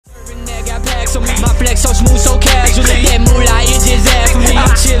so casually. That moolah is just after me. I'm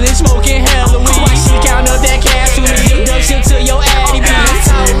chillin', smoking hella weed. Why she count up that cash for me? Introduction to your addy bitch.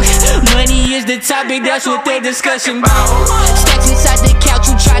 Money is the topic, that's what the discussion about. Stacks inside the couch,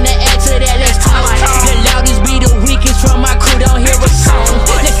 you tryna add to that, let's talk. The loudest be the weakest from my crew, don't hear a song.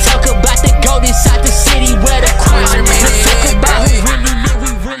 Let's talk about the gold inside the city where the crown. Let's talk about who really live, we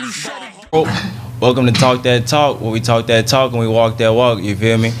really shut it. Welcome to Talk That Talk, where we talk that talk and we walk that walk, you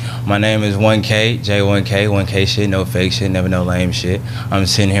feel me? My name is 1K, J1K, 1K shit, no fake shit, never no lame shit. I'm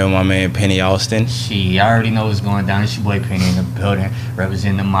sitting here with my man Penny Austin. Shit, I already know what's going down. It's your boy Penny in the building,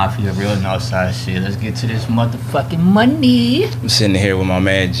 representing the Mafia, real Northside shit. Let's get to this motherfucking money. I'm sitting here with my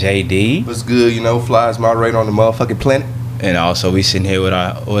man JD. What's good, you know, flies moderator on the motherfucking planet. And also we sitting here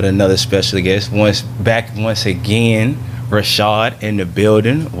with another special guest, once again. Rashad in the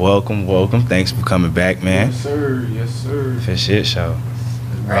building. Welcome. Thanks for coming back, man. Yes, sir. For shit show.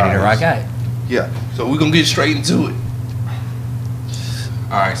 Ready to rock out. Yeah, so we're gonna get straight into it.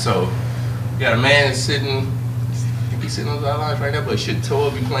 Alright, so we got a man that's sitting, I think he's sitting on the sidelines right now, but should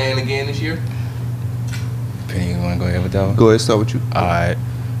Toa be playing again this year? Penny, you wanna go ahead with that one? Go ahead, start with you. Alright.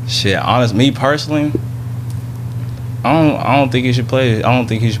 Shit, honest, me personally, I don't think he should play. I don't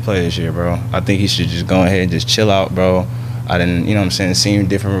think he should play this year, bro. I think he should just go ahead and just chill out, bro. I didn't, you know what I'm saying, seen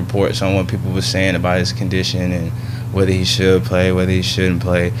different reports on what people were saying about his condition and whether he should play, whether he shouldn't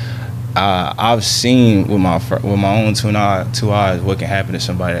play. I've seen with my own two eyes what can happen to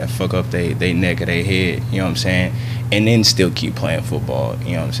somebody that fuck up they neck or their head, you know what I'm saying, and then still keep playing football,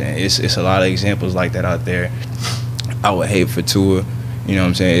 you know what I'm saying. It's a lot of examples like that out there. I would hate for Tua. You know what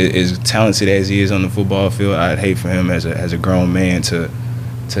I'm saying? As talented as he is on the football field, I'd hate for him as a grown man to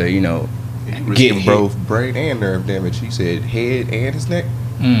you know, get both brain and nerve damage. He said head and his neck.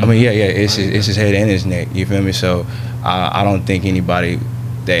 I mean, yeah, it's his head and his neck. You feel me? So I don't think anybody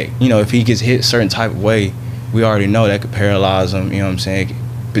that, you know, if he gets hit a certain type of way, we already know that could paralyze him. You know what I'm saying?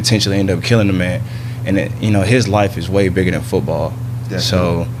 Potentially end up killing the man. And it, you know, his life is way bigger than football. Definitely.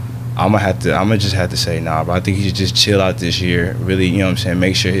 So I'm gonna just have to say nah, but I think he should just chill out this year. Really, you know what I'm saying,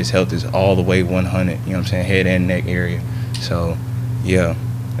 make sure his health is all the way 100, you know what I'm saying, head and neck area. So yeah,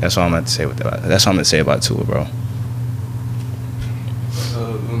 that's all I'm gonna have to say with that. That's all I'm gonna say about Tua, bro.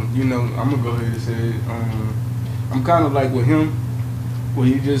 You know, I'm gonna go ahead and say it. I'm kind of like with him, what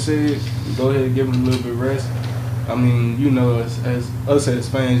he just said, go ahead and give him a little bit of rest. I mean, you know, as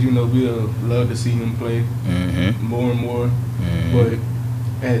fans, you know, we'll love to see him play more and more, but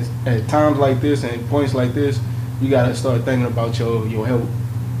at times like this and points like this, you gotta start thinking about your health.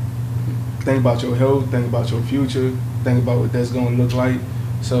 Think about your health, think about your future, think about what that's gonna look like.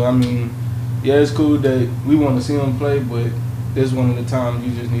 So I mean, yeah, it's cool that we want to see him play, but this is one of the times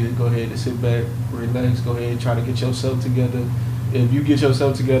you just need to go ahead and sit back, relax, go ahead and try to get yourself together. If you get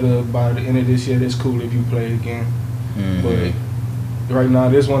yourself together by the end of this year, that's cool if you play again. But right now,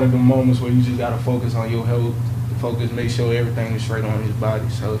 this is one of the moments where you just gotta focus on your health. Focus, make sure everything is straight on his body.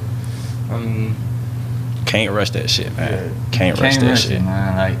 So, I mean, can't rush that shit, man. Yeah. Can't rush that shit, it,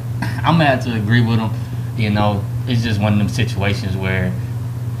 man. Like, I'm gonna have to agree with him. You know, it's just one of them situations where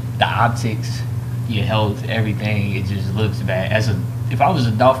the optics, your health, everything, it just looks bad. If I was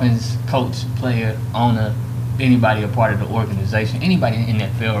a Dolphins coach, player, owner, anybody a part of the organization, anybody in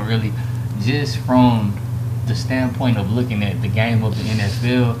that field, really, just from the standpoint of looking at the game of the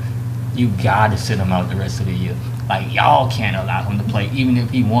NFL, you gotta sit him out the rest of the year. Like, y'all can't allow him to play, even if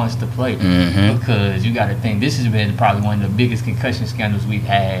he wants to play, because you gotta think this has been probably one of the biggest concussion scandals we've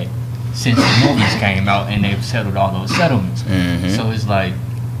had since the movies came out, and they've settled all those settlements. So it's like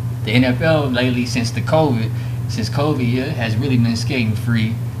the NFL lately, since COVID year, has really been skating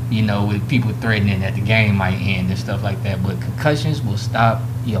free. You know, with people threatening that the game might end and stuff like that. But concussions will stop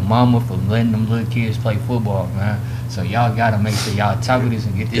your mama from letting them little kids play football, man. So y'all gotta make sure y'all tackle this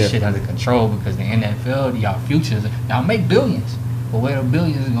and get this shit under control, because the NFL, y'all futures, y'all make billions. But where the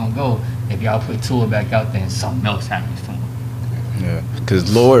billions is gonna go if y'all put Tua back out there and something else happens to him? Yeah,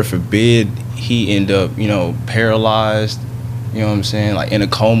 because Lord forbid he end up, you know, paralyzed, you know what I'm saying, like in a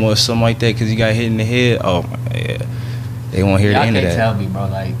coma or something like that because he got hit in the head. Oh, yeah. They won't hear the end of that. Y'all can't tell me, bro,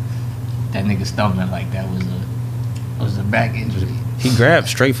 like, that nigga stumbling like that was a back injury. He grabbed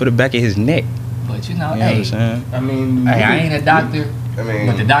straight for the back of his neck. But you know, You know what I'm saying? I mean, hey, I ain't a doctor,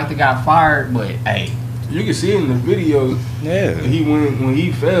 but the doctor got fired. But hey, you can see it in the video. Yeah, when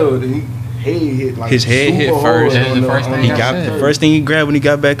he fell, he head hit like his head hit first. The first thing he grabbed when he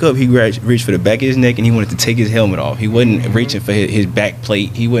got back up. He reached for the back of his neck and he wanted to take his helmet off. He wasn't reaching for his back plate.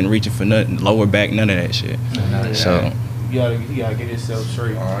 He wasn't reaching for nothing, lower back, none of that shit. So you gotta get yourself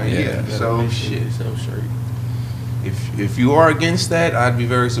straight. Yeah. So shit, yourself straight. If you are against that, I'd be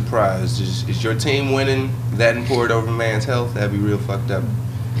very surprised. Is your team winning that important over man's health? That'd be real fucked up.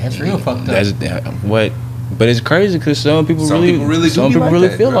 That's real fucked up. That's what. But it's crazy because some people really feel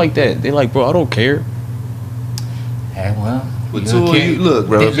bro. like that. They like, bro, I don't care. Hey, well, But Tua, you look,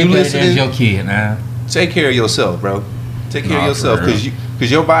 bro. If you listening, your kid, man. take care of yourself, bro. Take care of Nah, yourself for real.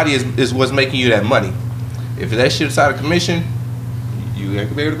 because your body is what's making you that money. If that shit's out of commission, you ain't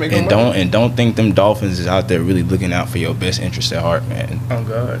gonna be able to make no money. Don't think them Dolphins is out there really looking out for your best interest at heart, man. Oh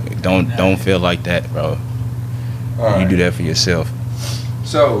God. Don't feel like that, bro. All right. You do that for yourself.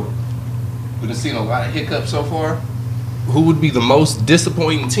 So, we've seen a lot of hiccups so far. Who would be the most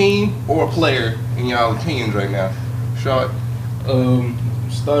disappointing team or player in y'all opinions right now? Short.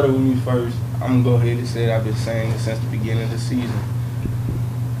 Started with me first. I'm gonna go ahead and say it. I've been saying it since the beginning of the season.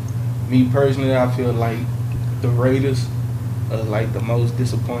 Me personally, I feel like the Raiders are like the most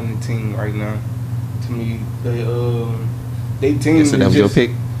disappointing team right now. To me, they team. So that was your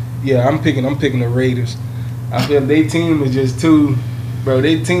pick? Yeah, I'm picking the Raiders. I feel they team is just too, bro.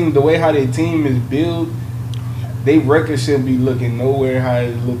 They team, the way how their team is built, they record should be looking nowhere how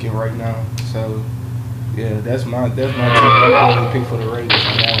it's looking right now. So, yeah, that's my team. I'm going to pick for the Raiders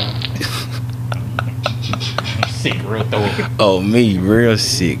on that one. Sick, real throw. Oh, me, real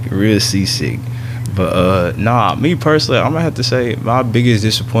seasick. But nah, me personally, I'm gonna have to say my biggest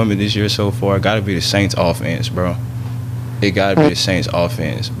disappointment this year so far gotta be the Saints offense, bro. It gotta be the Saints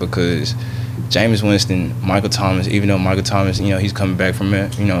offense because Jameis Winston, Michael Thomas, even though Michael Thomas, he's coming back from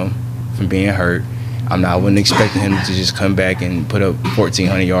it, from being hurt. I wasn't expecting him to just come back and put up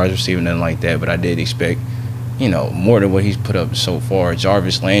 1,400 yards receiving, nothing like that. But I did expect, more than what he's put up so far.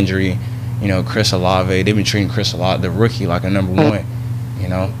 Jarvis Landry, Chris Olave. They've been treating Chris Olave, the rookie, like a number one.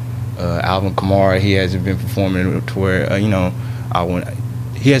 Alvin Kamara, he hasn't been performing to where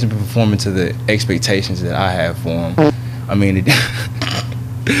he hasn't been performing to the expectations that I have for him. I mean,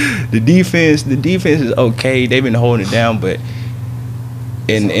 the defense is okay. They've been holding it down, but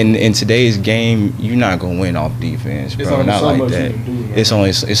in today's game, you're not gonna win off defense, bro. Not like that. It's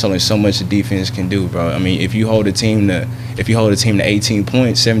only so much the defense can do, bro. I mean, if you hold a team to 18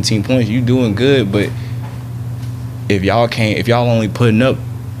 points, 17 points, you doing good. But if y'all only putting up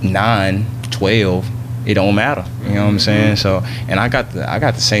 9, 12, it don't matter. You know what I'm saying? So, and I got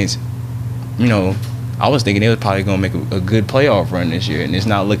the Saints. I was thinking they was probably gonna make a good playoff run this year, and it's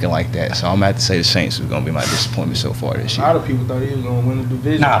not looking like that. So I'm gonna have to say the Saints was gonna be my disappointment so far this year. A lot of people thought he was gonna win the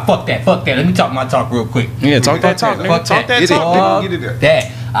division. Nah, fuck that. Let me talk my talk real quick. Yeah, talk that talk. Fuck Talk that that. talk. Get it there.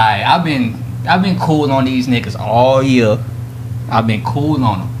 That. I've been cool on these niggas all year. I've been cool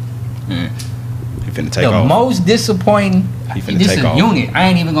on them. You finna take The off. most disappointing. He finna This take is a off. unit. I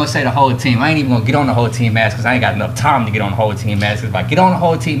ain't even gonna say the whole team. I ain't even gonna get on the whole team ass because I ain't got enough time to get on the whole team ass. Because if I get on the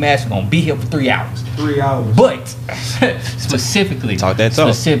whole team ass, we're gonna be here for 3 hours. 3 hours. But specifically, Talk that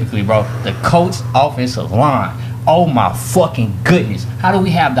talk. Specifically, bro, the Colts offensive line. Oh my fucking goodness! How do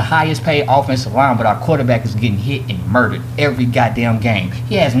we have the highest paid offensive line, but our quarterback is getting hit and murdered every goddamn game?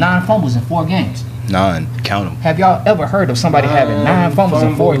 He has 9 fumbles in 4 games. 9, count them. Have y'all ever heard of somebody having 9 fumbles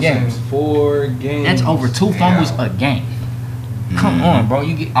in 4 games? 4 games. That's over 2 fumbles a game. Come on, bro.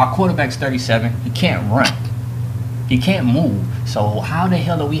 Our quarterback's 37. He can't run. He can't move. So how the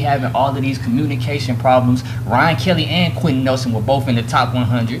hell are we having all of these communication problems? Ryan Kelly and Quentin Nelson were both in the top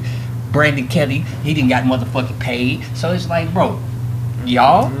 100. Brandon Kelly, he didn't got motherfucking paid. So it's like, bro,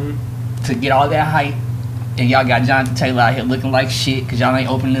 y'all, to get all that hype, and y'all got Jonathan Taylor out here looking like shit because y'all ain't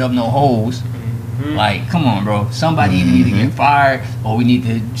opening up no holes. Like, come on, bro. Somebody either need to get fired or we need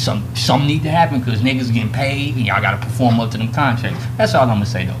to something need to happen because niggas getting paid and y'all got to perform up to them contracts. That's all I'm gonna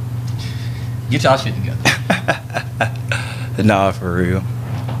say though. Get y'all shit together. Nah, for real.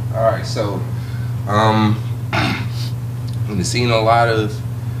 All right, so we've seen a lot of,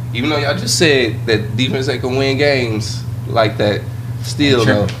 even though y'all just said that defense ain't gonna win games like that, still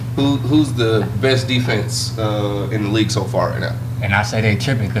though, who's the best defense in the league so far right now? And I say they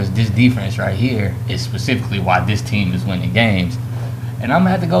tripping because this defense right here is specifically why this team is winning games. And I'm gonna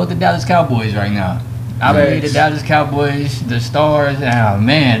have to go with the Dallas Cowboys right now. I believe the Dallas Cowboys, the Stars,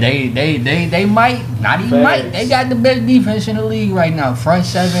 man, they might, not even might, they got the best defense in the league right now. Front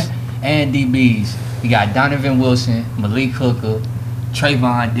 7 and DBs. You got Donovan Wilson, Malik Hooker,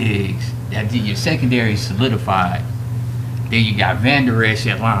 Trayvon Diggs. Your secondary is solidified. Then you got Van Der Esch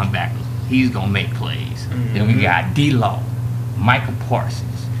at linebacker. He's gonna make plays. Then we got D-Law, Michael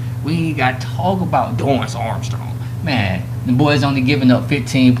Parsons. We ain't got to talk about Dorrance Armstrong. Man, the boys only giving up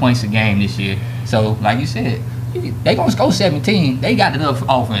 15 points a game this year. So, like you said, they gonna score 17. They got enough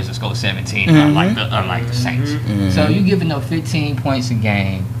offense to score 17, unlike the Saints. So you giving up 15 points a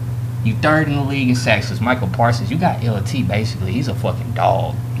game. You third in the league in sacks. Cause Michael Parsons, you got LT basically. He's a fucking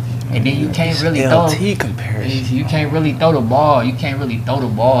dog. And then you can't really LT comparison. You can't really throw the ball. You can't really throw the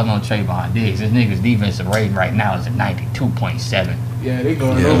ball on Trayvon Diggs. This nigga's defensive rating right now is a 92.7. Yeah, they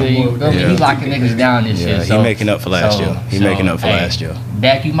going Yeah. overboard. He locking niggas down this Yeah, shit. So, he making up for last year. He making up for hey, last year.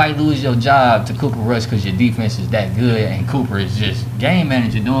 Dak, you might lose your job to Cooper Rush because your defense is that good, and Cooper is just game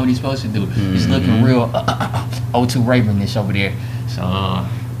manager doing what he's supposed to do. He's looking real O2 Ravenish over there. So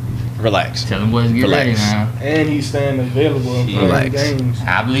Relax. tell them boys to get ready, man. And he's staying available in Relax. games.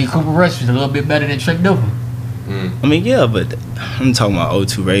 I believe Cooper Rush is a little bit better than Trick Dooper. I mean, yeah, but I'm talking about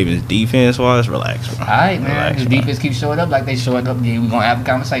O2 Ravens defense wise. Relax, bro. All right, man. Relax, His bro. defense keeps showing up like they showed up. Yeah, we're gonna have a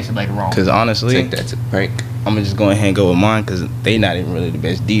conversation later on. Because honestly, Take that to the bank. I'm gonna just go ahead and go with mine because they not even really the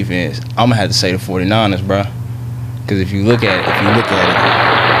best defense. I'm gonna have to say the 49ers, bro. Because if you look at it,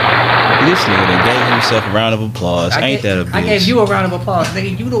 this nigga done gave himself a round of applause. Ain't that a bitch? I gave you a round of applause,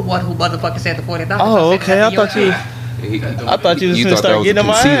 nigga. You the one who motherfucking said the 49ers. Oh, okay. I thought you was gonna start getting on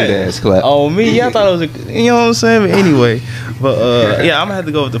my ass. clap. Oh, me? Yeah, I thought it was you know what I'm saying? But anyway, but yeah, I'm gonna have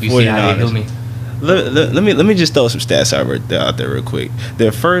to go with the You see how they do 49ers. me? Let me just throw some stats out there real quick.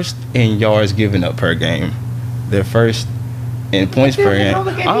 They're first in yards given up per game. They're first in points per game.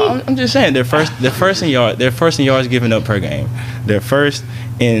 I'm just saying they're first in yards given up per game. They're first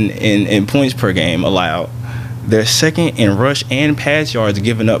in points per game allowed. They're second in rush and pass yards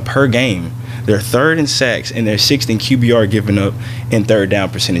given up per game. They're third in sacks and they're sixth in QBR given up and third down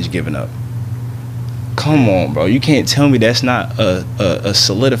percentage given up. Come on, bro. You can't tell me that's not a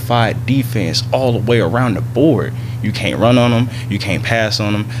solidified defense all the way around the board. You can't run on them. You can't pass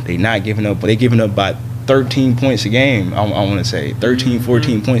on them. They're not giving up, but they're giving up by 13 points a game. I want to say 13,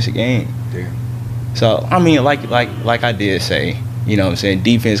 14 points a game. Yeah. So, I mean, like I did say, you know what I'm saying,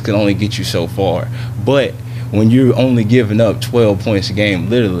 defense can only get you so far. But when you're only giving up 12 points a game,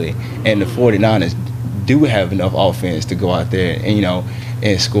 literally, and the 49ers do have enough offense to go out there and, you know,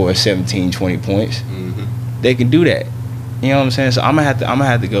 and score 17, 20 points, they can do that. You know what I'm saying? So I'm gonna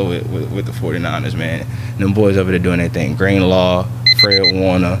have to go with the 49ers, man. Them boys over there doing their thing. Greenlaw, Fred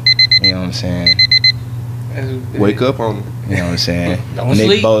Warner, you know what I'm saying? Wake up on them. You know what I'm saying? Don't Nick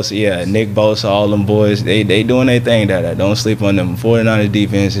sleep. Bosa, Nick Bosa, all them boys, they doing their thing down there. Don't sleep on them. 49ers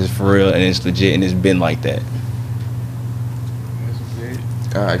defense is for real and it's legit and it's been like that.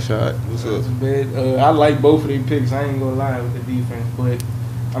 All right, Shot. What's up? I like both of their picks. I ain't gonna lie with the defense, but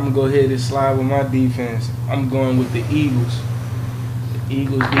I'm gonna go ahead and slide with my defense. I'm going with the Eagles. The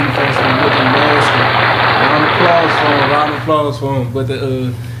Eagles defense is looking nasty. Round of applause for them. But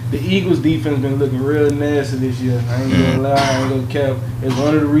the Eagles defense been looking real nasty this year. I ain't gonna lie. I ain't gonna cap. It's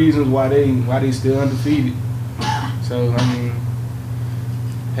one of the reasons why they still undefeated. So I mean,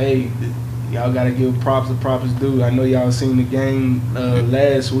 hey. Y'all gotta give props to props due. I know y'all seen the game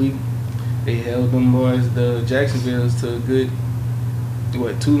last week. They held them boys, the Jacksonville's, to a good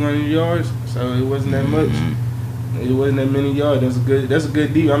 200 yards. So it wasn't that much. It wasn't that many yards. That's a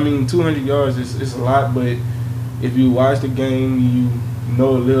good deal. I mean, 200 yards is a lot, but if you watch the game, you know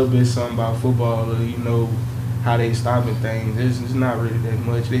a little bit something about football, or you know how they stopping things. It's not really that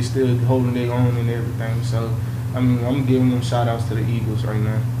much. They still holding their own and everything. So I mean, I'm giving them shout outs to the Eagles right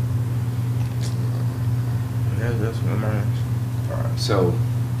now. That's what mine. All right, so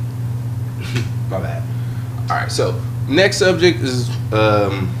my bad. All right, so next subject is my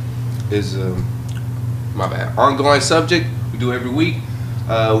bad. Ongoing subject we do every week.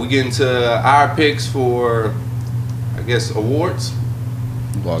 We get into our picks for, I guess, awards.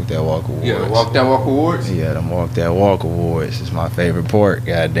 Walk That Walk Awards. Yeah, Walk That Walk awards. Yeah, them Walk That Walk Awards is my favorite part.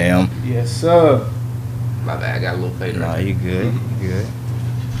 Goddamn. Yes, sir. My bad, I got a little faded. Nah, you good. You good.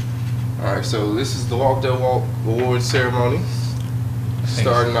 All right, so this is the Walk That Walk awards ceremony.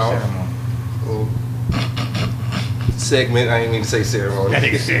 Starting off. Little segment. I didn't mean to say ceremony. That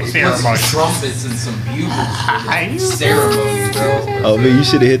nigga said Some ceremony. trumpets and some bugles for the ceremony, bro. Oh man, you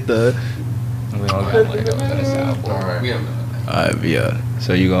should have hit the. We don't got like that soundboard. All right. We have Alright, yeah.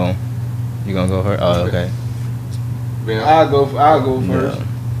 So you gon' go first? Oh, okay. Ben, I'll go first.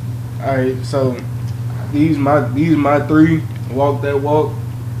 Yeah. All right, so these my three. Walk that walk.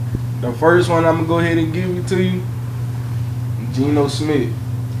 The first one I'm gonna go ahead and give it to you. Geno Smith.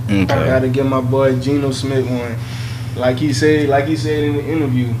 I Okay. gotta give my boy Geno Smith one. Like he said in the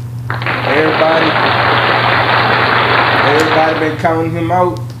interview. Everybody been counting him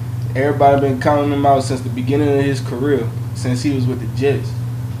out. Everybody been counting him out since the beginning of his career, since he was with the Jets.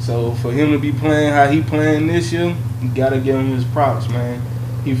 So for him to be playing how he playing this year, you gotta give him his props, man.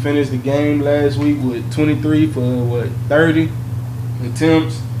 He finished the game last week with 23 for 30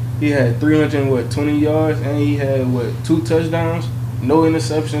 attempts. He had 320 yards and he had 2 touchdowns. no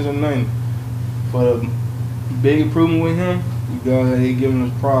interceptions or nothing. For the big improvement with him, we go ahead and give him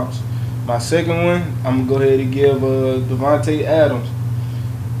his props. My second one, I'm gonna go ahead and give Davante Adams.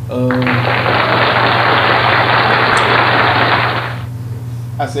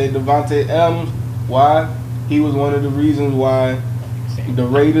 I said Davante Adams. Why? He was one of the reasons why the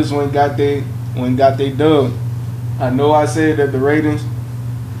Raiders went got they dub. I know I said that the Raiders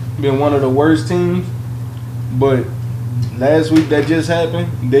been one of the worst teams, but last week that just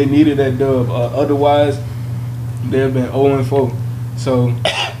happened, they needed that dub. Otherwise, they've been 0-4. So,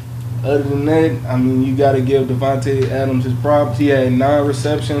 other than that, I mean, you got to give Davante Adams his props. He had 9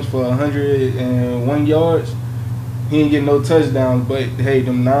 receptions for 101 yards. He didn't get no touchdowns, but hey,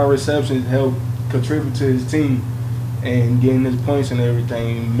 them 9 receptions helped contribute to his team and getting his points and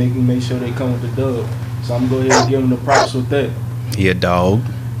everything, make sure they come with the dub. So I'm gonna go ahead and give him the props with that. He a dog.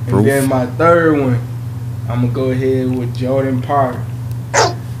 And then my third one, I'm gonna go ahead with Jordan Poyer.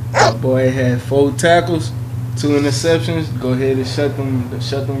 My boy had 4 tackles, 2 interceptions. Go ahead and shut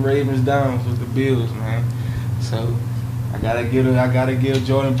them Ravens down with the Bills, man. So I gotta give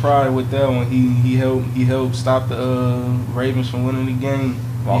Jordan Poyer with that one. He helped stop the Ravens from winning the game.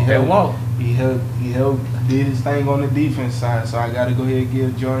 He helped did his thing on the defense side. So I gotta go ahead and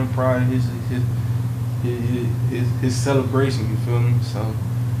give Jordan Poyer his celebration. You feel me? So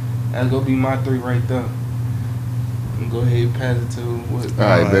that's gonna be my 3 right there. Go ahead and pass it to what? All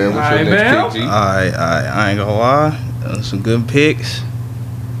right, man. What's your next pick, G? Alright, I ain't gonna lie. Some good picks.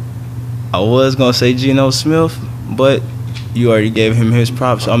 I was gonna say Geno Smith, but you already gave him his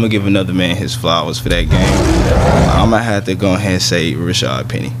props, so I'm gonna give another man his flowers for that game. I'm gonna have to go ahead and say Rashad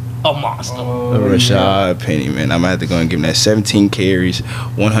Penny. A monster. Rashad Penny, man. I'm gonna have to go and give him that 17 carries,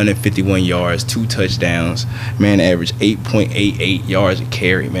 151 yards, 2 touchdowns. Man, average 8.88 yards a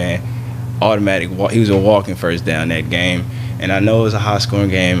carry, man. Automatic walk. He was a walking first down that game. And I know it was a high-scoring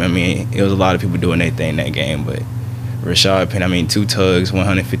game. I mean, it was a lot of people doing their thing that game, but Rashad Penny, I mean, 2 tugs,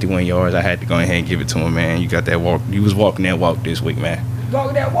 151 yards. I had to go ahead and give it to him, man. You got that walk. You was walking that walk this week, man.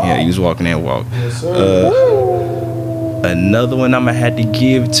 Walk that walk. Yeah, he was walking that walk. Yes, sir. Another one I'm gonna have to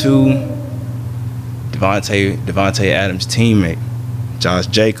give to Davante Adams' teammate, Josh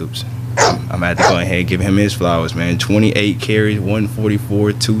Jacobs. I'm gonna have to go ahead and give him his flowers, man. 28 carries,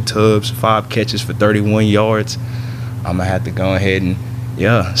 144, 2 tubs, 5 catches for 31 yards. I'm gonna have to go ahead and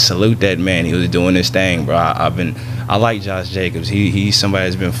salute that man. He was doing his thing, bro. I like Josh Jacobs. He's somebody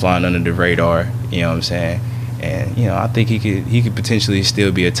that's been flying under the radar. You know what I'm saying? And I think he could potentially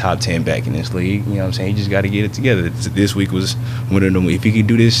still be a top 10 back in this league. You know what I'm saying? He just got to get it together. This week was one of them. If he could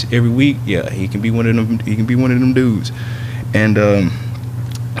do this every week, he can be one of them. He can be one of them dudes. And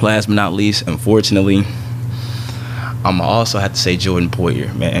last but not least, unfortunately, I'm also have to say Jordan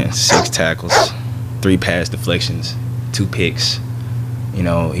Poyer, man. 6 tackles, 3 pass deflections, 2 picks.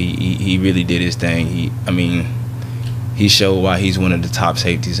 He really did his thing. He showed why he's one of the top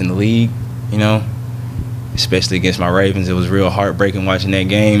safeties in the league. Especially against my Ravens. It was real heartbreaking watching that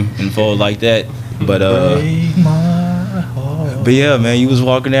game unfold like that. But yeah, man, you was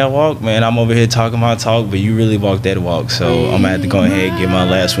walking that walk, man. I'm over here talking my talk, but you really walked that walk. So I'm gonna have to go ahead and give my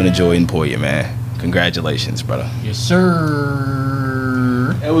last one to Jordan Poyer, man. Congratulations, brother. Yes,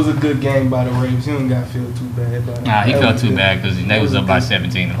 sir. It was a good game by the Ravens. He don't got to feel too bad. Nah, he felt too bad because they was up by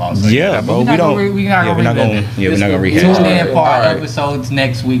 17 and lost. Yeah, bro. We're not gonna rehash. Tune in part episodes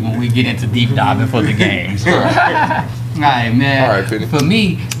next week when we get into deep diving for the games. All right, man. All right, Penny. For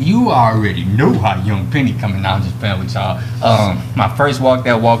me, you already know how Young Penny coming out. I'm just playing with y'all. My first Walk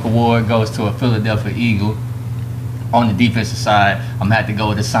That Walk award goes to a Philadelphia Eagle. On the defensive side, I'm gonna have to go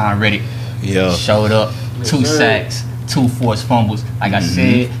with Hassan Reddick. Yeah. Showed up, 2 sacks, 2 forced fumbles. Like I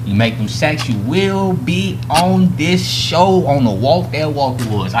said, you make them sacks, you will be on this show on the Walk That Walk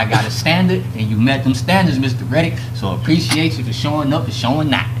awards. I got a standard, and you met them standards, Mr. Reddick. So appreciate you for showing up and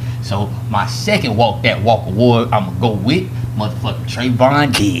showing out. So my second Walk That Walk award, I'm gonna go with motherfucking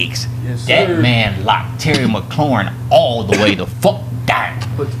Trayvon Diggs. Yes, that sir. man locked Terry McLaurin all the way the fuck down.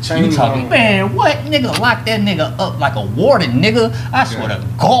 Put the chain You talking, on. man, what? Nigga lock that nigga up like a warden, nigga. I swear to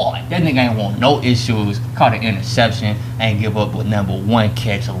God, that nigga ain't want no issues. Caught an interception, ain't give up with number 1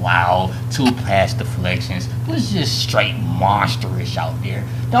 catch allowed, 2 pass deflections. Was just straight monsterish out there.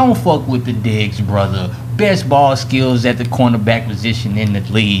 Don't fuck with the Diggs, brother. Best ball skills at the cornerback position in the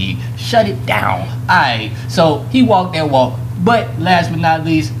league. Shut it down. Alright, so he walked that walk. But last but not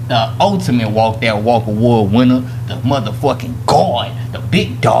least, the ultimate Walk That Walk award winner, the motherfucking God, the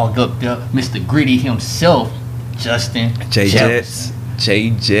big dog up there, Mr. Gritty himself, Justin Jefferson.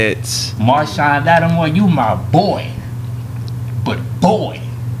 Jets. Marshawn Lattimore, you my boy. But boy,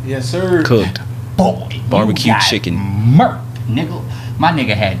 Yes, sir. Cooked. boy, Barbecue you got chicken. murked. My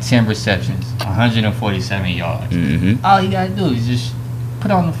nigga had 10 receptions, 147 yards. Mm-hmm. All you gotta do is just put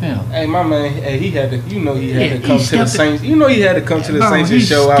on the film. Hey, my man, hey, he had to, he had to come he to the stepped- Saints. He had to come to the Bro, Saints he and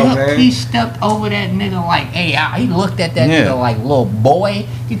show out, man. He stepped over that nigga like, hey, he looked at that Yeah. nigga like, little boy,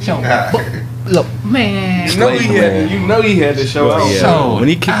 get your look, man. You know he had to show out. Yeah. So- when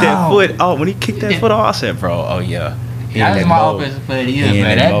he kicked that Ow. foot, when he kicked that foot off, I said, bro, oh yeah. He in That was that my mode. offensive player of the He year, in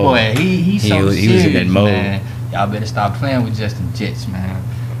man. that That mode. boy, he's so was- serious, he was in that mode. man. Y'all better stop playing with Justin Jets, man.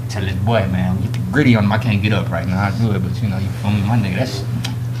 Tell this boy, man, get the gritty on him. I can't get up right now. I do it, but you know, you feel me, my nigga.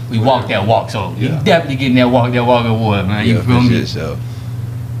 We walk that walk, so you definitely getting that walk award, man. You Yeah, feel for me? sure, so.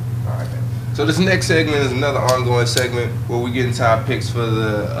 Alright. So this next segment is another ongoing segment where we get into our picks for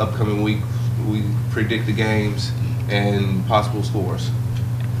the upcoming week. We predict the games and possible scores.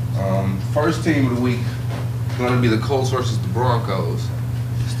 First team of the week is going to be the Colts versus the Broncos.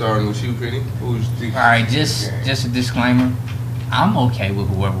 Starting with you, Penny. Who's the All right, just a disclaimer. I'm okay with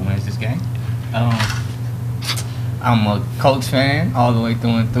whoever wins this game. I'm a Colts fan all the way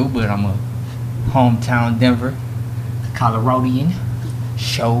through and through, but I'm a hometown Denver, Coloradonian.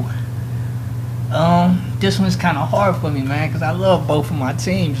 Show. This one's kind of hard for me, man, because I love both of my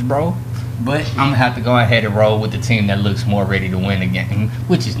teams, bro. But I'm gonna have to go ahead and roll with the team that looks more ready to win the game,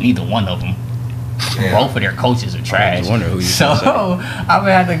 which is neither one of them. Yeah. Both of their coaches are trash. wonder who you So gonna say. I'm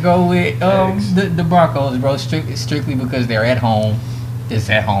gonna have to go with Thanks. the Broncos, bro. Strictly because they're at home. It's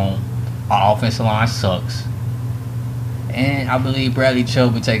at home. Our offensive line sucks, and I believe Bradley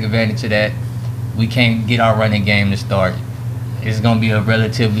Chubb will take advantage of that. We can't get our running game to start. It's gonna be a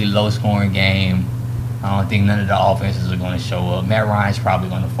relatively low-scoring game. I don't think none of the offenses are gonna show up. Matt Ryan's probably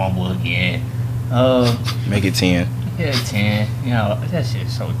gonna fumble again. Make it 10. Yeah, 10. You know, that's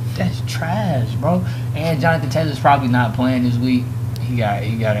trash, bro. And Jonathan Taylor's probably not playing this week. He got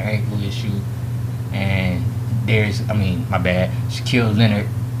an ankle issue. And my bad. Shaquille Leonard,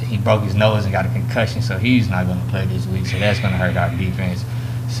 he broke his nose and got a concussion, so he's not going to play this week. So that's going to hurt our defense.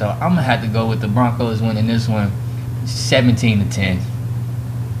 So I'm going to have to go with the Broncos winning this one 17-10.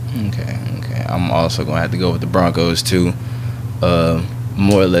 Okay. I'm also going to have to go with the Broncos, too.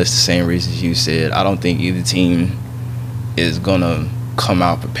 More or less the same reasons you said. I don't think either team is going to come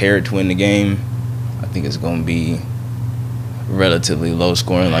out prepared to win the game. I think it's going to be relatively low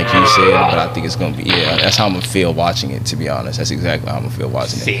scoring, like you said, but I think it's going to be, that's how I'm going to feel watching it, to be honest. That's exactly how I'm going to feel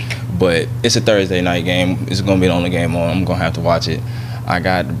watching Sick. it. But it's a Thursday night game. It's going to be the only game on. I'm going to have to watch it. I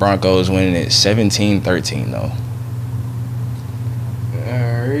got the Broncos winning it 17-13, though.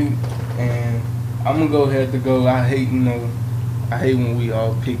 Alright, and I'm gonna go ahead to go. I hate when we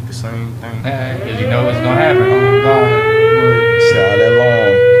all pick the same thing. Because you know what's going to happen. Oh God, but Shout that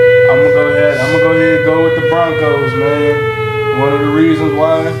long. I'm gonna go ahead and go with the Broncos, man. One of the reasons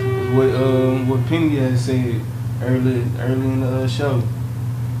why is what Penny had said early in the show.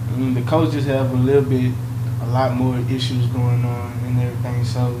 I mean, the coaches have a lot more issues going on and everything,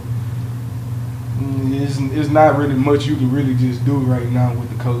 so it's not really much you can really just do right now with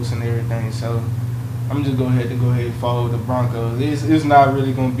the coach and everything. So I'm just go ahead and follow the Broncos. It's not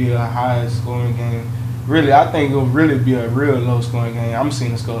really gonna be a high scoring game. Really, I think it'll really be a real low scoring game. I'm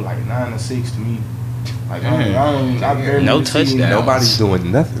seeing the score like 9-6 to me. Like I barely No see touchdowns. Nobody's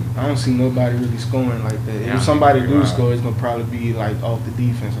doing nothing. I don't see nobody really scoring like that. Yeah. If somebody do Right. score, it's gonna probably be like off the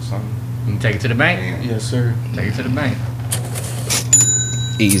defense or something. You can take it to the bank. Yes, sir. Take it to the bank.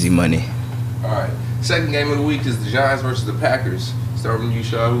 Easy money. All right. Second game of the week is the Giants versus the Packers. Starting with you,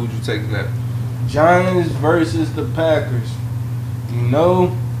 Shaw. Who would you take in that? Giants versus the Packers. You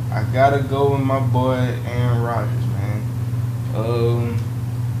know, I gotta go with my boy Aaron Rodgers, man.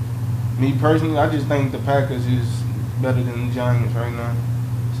 Me personally, I just think the Packers is better than the Giants right now.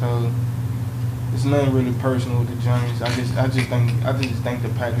 So it's nothing really personal with the Giants. I just think the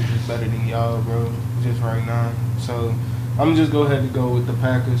Packers is better than y'all, bro. Just right now. So I'm just go ahead to go with the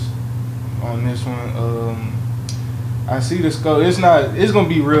Packers on this one. I see the score. It's gonna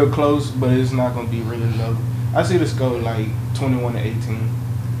be real close, but it's not gonna be really low. I see the score like 21-18.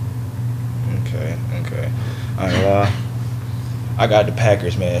 Okay. All right, I got the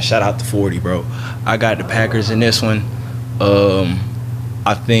Packers, man. Shout out to 40, bro. I got the Packers in this one.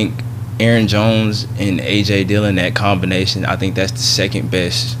 I think Aaron Jones and A.J. Dillon, that combination, I think that's the second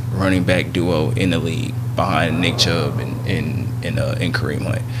best running back duo in the league behind Nick Chubb and Kareem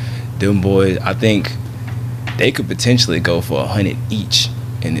Hunt. Them boys, I think they could potentially go for 100 each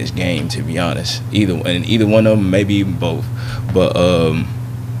in this game, to be honest. Either one of them, maybe even both. But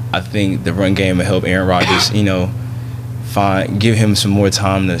I think the run game will help Aaron Rodgers, give him some more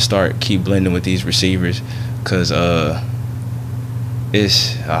time to keep blending with these receivers, because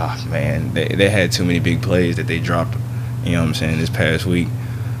they had too many big plays that they dropped You know what I'm saying? This past week.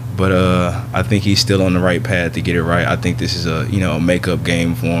 But I think he's still on the right path to get it right. I think this is a makeup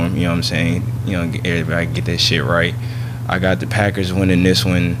game for him. You know what I'm saying? Everybody get that shit right. I got the Packers winning this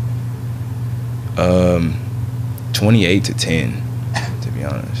one, 28-10. To be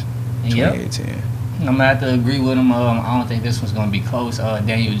honest, 28-10. I'm gonna have to agree with him. I don't think this one's gonna be close.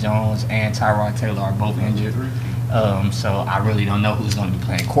 Daniel Jones and Tyrod Taylor are both injured, so I really don't know who's gonna be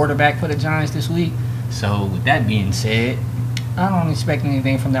playing quarterback for the Giants this week. So with that being said, I don't expect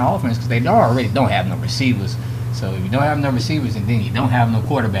anything from their offense because they already don't have no receivers. So if you don't have no receivers and then you don't have no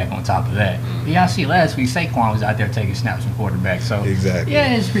quarterback on top of that, y'all see last week Saquon was out there taking snaps from quarterback. So exactly.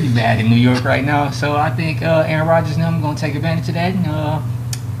 Yeah, it's pretty bad in New York right now. So I think Aaron Rodgers and them gonna take advantage of that and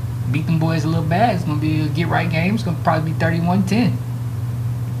beat them boys a little bad. It's gonna be a get right game. It's gonna probably be 31-10.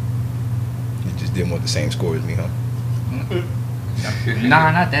 You just didn't want the same score as me, huh?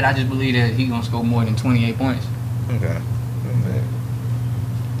 Nah, not that. I just believe that he's gonna score more than 28 points. Okay.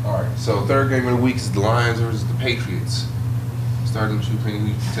 All right. So third game of the week is the Lions versus the Patriots. Starting with you, Penny, who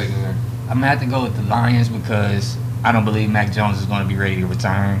you taking there? I'm gonna have to go with the Lions because I don't believe Mac Jones is gonna be ready to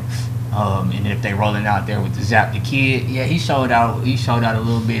return. And if they rolling out there with the Zap the Kid, yeah, he showed out. He showed out a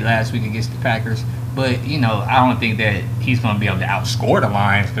little bit last week against the Packers. But I don't think that he's gonna be able to outscore the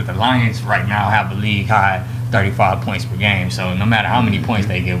Lions because the Lions right now have a league high 35 points per game. So no matter how many points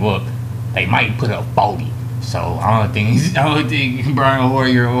they give up, they might put up 40. So I don't think Brian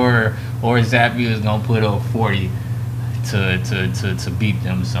Hoyer or Zappy is gonna put up 40 to beat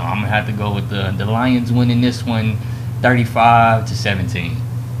them. So I'm gonna have to go with the Lions winning this one, 35-17.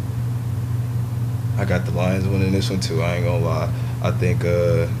 I got the Lions winning this one too. I ain't gonna lie. I think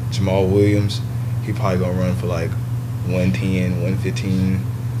Jamal Williams, he probably gonna run for like 110, 115.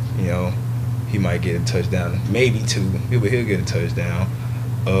 He might get a touchdown, maybe two. He'll get a touchdown.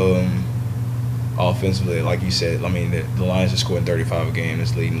 Offensively, like you said, I mean the Lions are scoring 35 a game.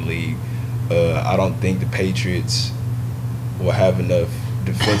 That's leading the league. I don't think the Patriots will have enough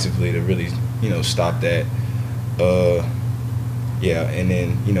defensively to really stop that. Yeah, and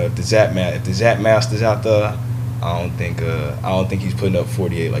then if the Zap Master's out there, I don't think he's putting up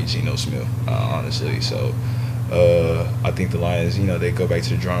 48 like Geno Smith, honestly. So I think the Lions, they go back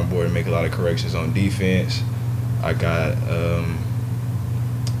to the drawing board and make a lot of corrections on defense. I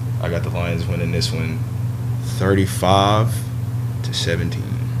got the Lions winning this one, 35-17.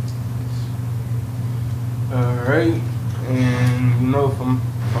 All right, and from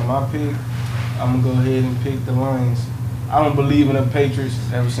my pick, I'm gonna go ahead and pick the Lions. I don't believe in the Patriots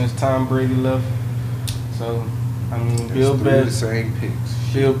ever since Tom Brady left. So, I mean, Bill Belichick,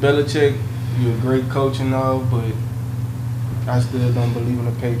 you're a great coach and all, but I still don't believe in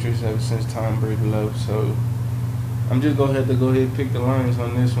the Patriots ever since Tom Brady left. So, I'm just going to have to go ahead and pick the Lions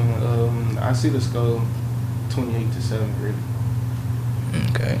on this one. I see the score 28-7, really.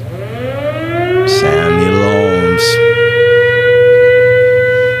 Okay. Sammy Loams.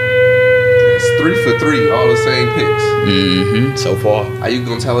 3 for 3, all the same picks. Mm-hmm. So far. How you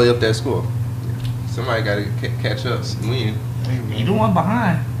gonna tally up that score? Somebody gotta catch up and win. You the one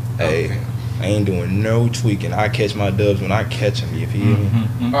behind. Hey, Okay. I ain't doing no tweaking. I catch my dubs when I catch them. You feel me?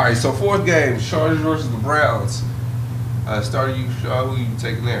 Mm-hmm. All right, so fourth game, Chargers versus the Browns. Starter, who you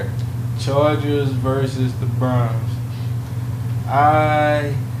taking there? Chargers versus the Browns.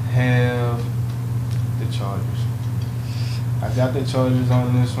 I have the Chargers. I got the Chargers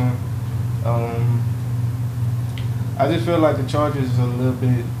on this one. I just feel like the Chargers is a little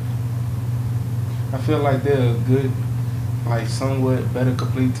bit. I feel like they're a good, like somewhat better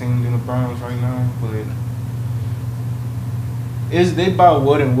complete team than the Browns right now, but they about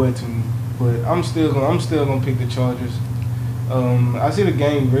what and what to me. But I'm still gonna pick the Chargers. I see the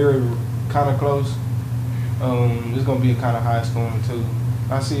game very kind of close. It's gonna be a kind of high scoring too.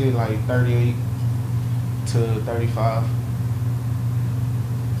 I see it like 38-35.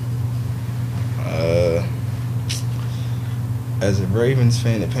 As a Ravens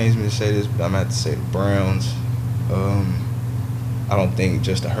fan, it pains me to say this, but I'm going to have to say the Browns. I don't think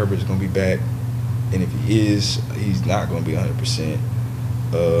Justin Herbert is going to be back. And if he is, he's not going to be 100%.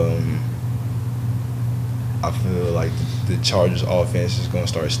 I feel like the Chargers offense is going to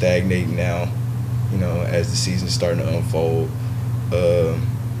start stagnating now, as the season's starting to unfold.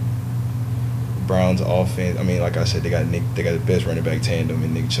 Browns offense, I mean, like I said, they got the best running back tandem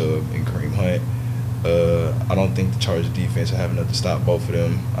in Nick Chubb and Kareem Hunt. I don't think the Chargers defense will have enough to stop both of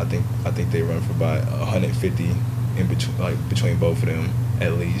them. I think they run for about 150 in between both of them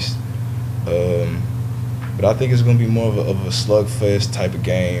at least. But I think it's going to be more of a slugfest type of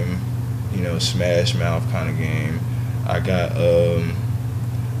game, smash mouth kind of game. I got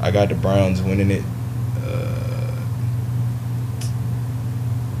the Browns winning it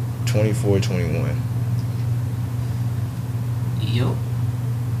 24-21. Yep.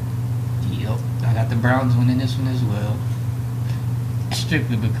 I got the Browns winning this one as well.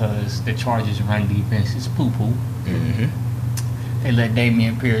 Strictly because the Chargers' run defense is poo-poo. Mm-hmm. They let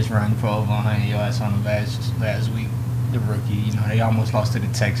Damian Pierce run for over 100 yards on them last week. The rookie, you know, they almost lost to the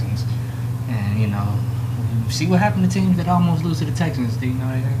Texans. And, you know, see what happened to teams that almost lose to the Texans. You know,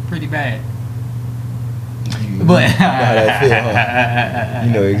 they're pretty bad. But You know how that feel, huh?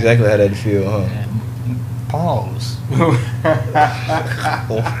 You know exactly how that feel, huh? Pause. Go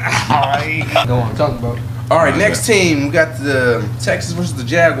on, talk about it. All right, next team, we got the Texans versus the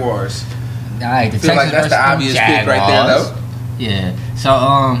Jaguars. All right, the Feel like Texans that's the versus obvious Jaguars. pick right there, though. Yeah.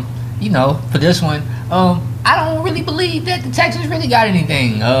 So, you know, for this one, I don't really believe that the Texans really got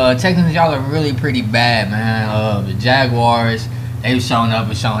anything. Texans, y'all are really pretty bad, man. The Jaguars, they've shown up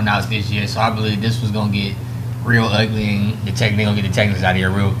and shown out this year, so I believe this was gonna get real ugly, and they gonna get the Texans out of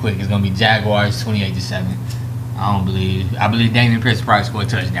here real quick. It's gonna be Jaguars 28-7. I believe Damian Pierce probably scored a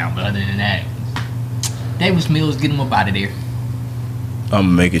touchdown, but other than that, Davis Mills, get him up out of there. I'm gonna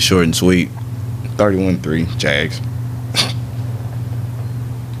make it short and sweet. 31-3, Jags.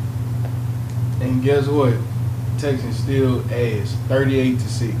 And guess what? Texans still ass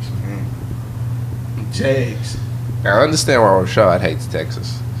 38-6, man. Jags. Now, I understand why Rashad hates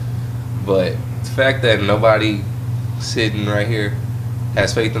Texas, but the fact that nobody sitting right here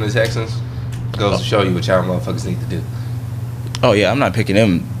has faith in the Texans goes to show you what y'all motherfuckers need to do. Oh yeah, I'm not picking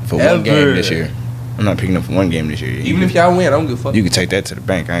them for one game this year. I'm not picking them for one game this year. Even if y'all win, I don't give a fuck. you can take that to the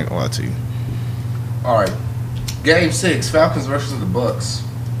bank, I ain't gonna lie to you. All right, Game 6, Falcons versus the Bucks.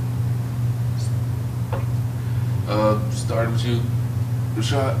 Starting with you,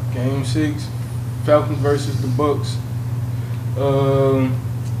 Rashad. Game 6, Falcons versus the Bucks. I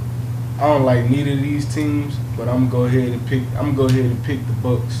don't like neither of these teams, but I'm gonna go ahead and pick the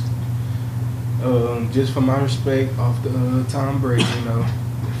Bucks. Just for my respect off the Tom Brady, you know.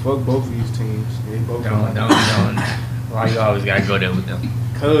 Fuck both of these teams. They both Don't. Why you always gotta go there with them?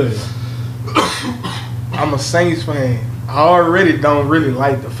 Cause I'm a Saints fan. I already don't really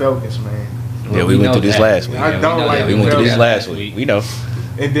like the Falcons, man. Yeah, we went through this last week. I don't like We the went through this Falcons. last week. We know.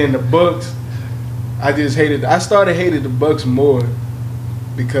 And then the Bucks, I started hating the Bucks more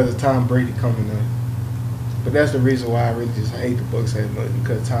because of Tom Brady coming in. But that's the reason why I really just hate the Bucks that much,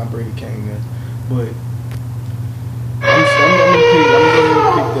 because Tom Brady came in. But I'm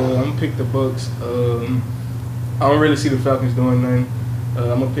gonna pick the Bucks. I don't really see the Falcons doing nothing.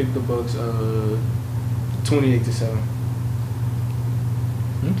 I'm gonna pick the Bucks 28-7.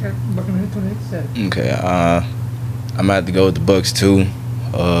 Okay, Bucking hit 28-7. Okay, I'm gonna have to go with the Bucks too.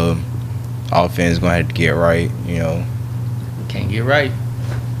 Offense gonna have to get right, you know, Can't get right.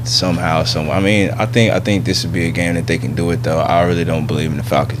 somehow, I mean, I think this would be a game that they can do it though. I really don't believe in the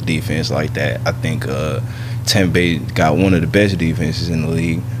Falcons defense like that. I think Tampa Bay got one of the best defenses in the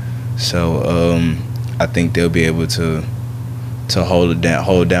league, so I think they'll be able to hold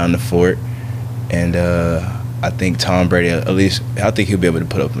down the fort, and I think Tom Brady, at least I think he'll be able to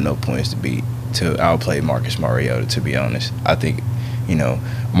put up enough points to outplay Marcus Mariota. To be honest, I think, you know,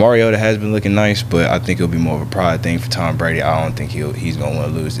 Mariota has been looking nice, but I think it'll be more of a pride thing for Tom Brady. I don't think he's gonna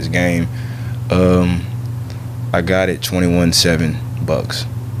want to lose this game. I got it 21-7 Bucks.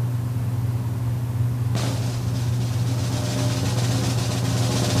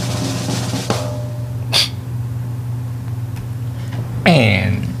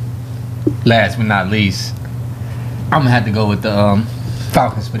 And last but not least, I'm gonna have to go with the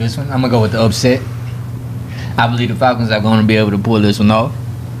Falcons for this one. I'm gonna go with the upset. I believe the Falcons are gonna be able to pull this one off.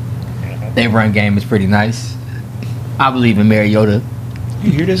 Their run game is pretty nice. I believe in Mariota.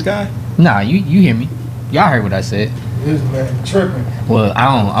 You hear this guy? Nah, you hear me? Y'all heard what I said. This man tripping. Well,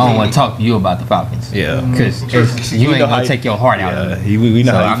 I don't want to talk to you about the Falcons. Yeah. Because you ain't gonna take your heart out of it. We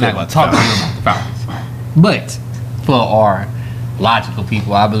know So how you I'm feel not gonna about the talk to Falcons. you about the Falcons. But for our logical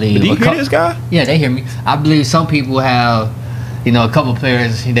people, I believe. But do you hear this guy? Yeah, they hear me. I believe some people have, you know, a couple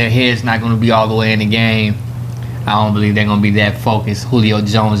players, their head's not going to be all the way in the game. I don't believe they're going to be that focused. Julio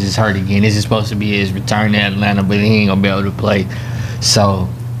Jones is hurt again. This is supposed to be his return to Atlanta, but he ain't going to be able to play. So,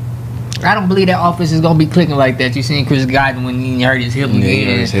 I don't believe that offense is going to be clicking like that. You seen Chris Godwin when he hurt his hip Yeah, again. he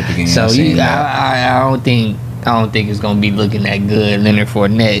hurt his hip again. So, I seen that. I don't think it's going to be looking that good. Leonard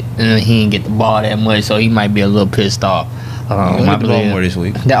Fournette, he didn't get the ball that much, so he might be a little pissed off. I believe more this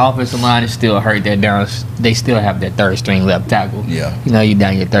week. The offensive line is still hurt. They still have their third string left tackle. Yeah. You know, you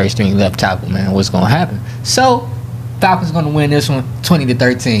down your third string left tackle, man. What's gonna happen? So, Falcons gonna win this one,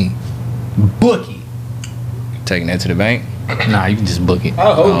 20-13. Bookie. Taking that to the bank. Nah, you can just book it.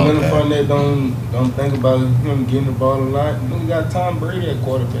 I hope Oh, Leonard okay. Fournette don't think about him getting the ball a lot. We got Tom Brady at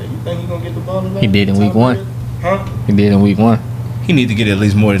quarterback. You think he gonna get the ball a lot? He did in Tom week 1. Brady? Huh? He did in week 1. He need to get at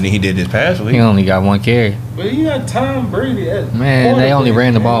least more than he did this past week. He only got 1 carry. But you got Tom Brady at Man, they only quarterback,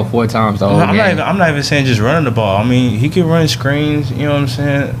 ran the ball man. 4 times the whole I'm game. not even saying just running the ball. I mean, he can run screens. You know what I'm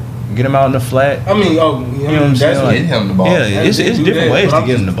saying? Get him out in the flat. I mean, You know what I'm that's saying? what, Get him the ball. Yeah, They it's do different that, ways but to I'm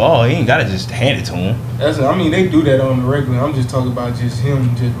get him just- the ball. He ain't gotta just hand it to him. I mean, they do that on the regular. I'm just talking about just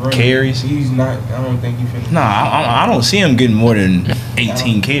him just running. Carries? He's not. I don't think he finished. Nah, I don't see him getting more than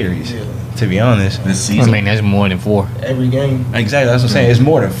 18 carries. Yeah. To be honest. This I season. mean, that's more than 4. Every game. Exactly, that's what I'm saying. It's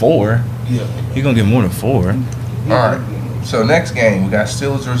more than 4. Yeah. He gonna get more than 4. All right. So next game, we got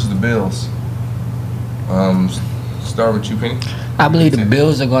Steelers versus the Bills. Start with you, Penny. I believe the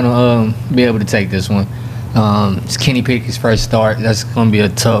Bills are going to be able to take this one. It's Kenny Pickett's first start. That's going to be a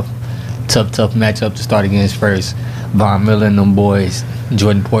tough matchup to start against first. Von Miller and them boys,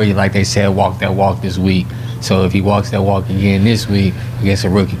 Jordan Poyer, like they said, walked that walk this week. So if he walks that walk again this week against a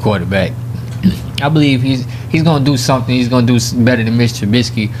rookie quarterback, I believe he's going to do something. He's going to do better than Mitch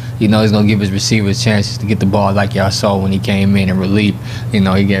Trubisky. You know, he's going to give his receivers chances to get the ball like y'all saw when he came in and relief. You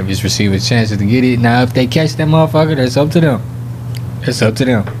know, he gave his receivers chances to get it. Now, if they catch that motherfucker, that's up to them. It's up to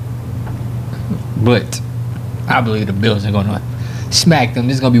them. But I believe the Bills are going to smack them.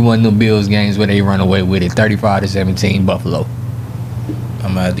 This is going to be one of them Bills games where they run away with it. 35-17 Buffalo.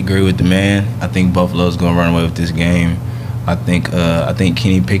 I'm gonna have to agree with the man. I think Buffalo's gonna run away with this game. I think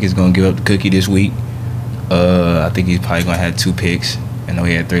Kenny Pickett's gonna give up the cookie this week. I think he's probably gonna have 2 picks. I know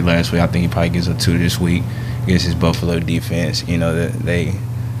he had 3 last week. I think he probably gives up 2 this week against his Buffalo defense. You know that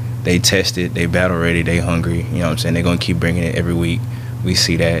they tested, they battle ready, they hungry. You know what I'm saying? They're gonna keep bringing it every week. We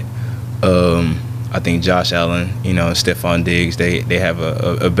see that. I think Josh Allen, you know, Stephon Diggs, they have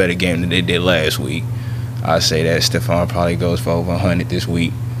a better game than they did last week. I say that Stephon probably goes for over 100 this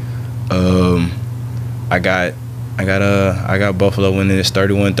week. I got Buffalo winning this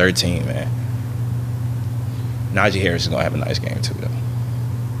 31-13, man. Najee Harris is gonna have a nice game too, though.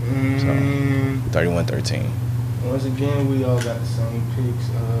 31-13. Once again, we all got the same picks.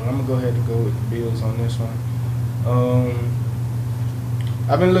 I'm gonna go ahead and go with the Bills on this one.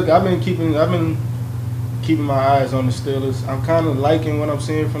 I've been keeping my eyes on the Steelers. I'm kind of liking what I'm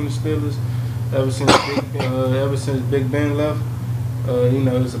seeing from the Steelers ever since Big Ben left. You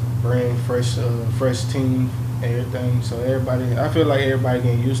know, it's a brand fresh team, everything. So I feel like everybody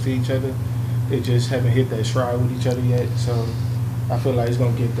getting used to each other. They just haven't hit that stride with each other yet. So I feel like it's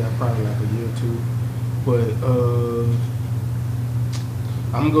gonna get there probably like a year or 2. But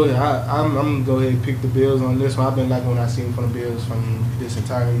I'm gonna go ahead and pick the Bills on this one. I've been liking what I've seen from the Bills from this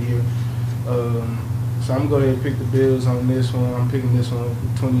entire year. So I'm gonna go ahead and pick the Bills on this one. I'm picking this one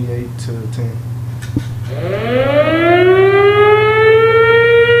 28-10.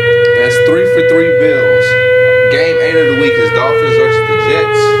 That's 3 for 3 Bills. Game 8 of the week is Dolphins versus the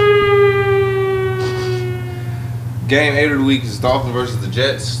Jets. Game 8 of the week is Dolphins versus the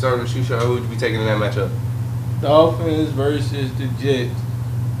Jets. Starting with you, Sean, who would you be taking in that matchup? Dolphins versus the Jets.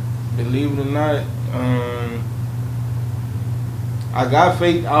 Believe it or not, I got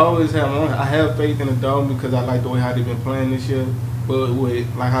faith. I have faith in the Dolphins because I like the way how they've been playing this year. But with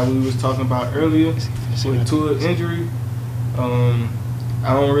like how we was talking about earlier with Tua injury, I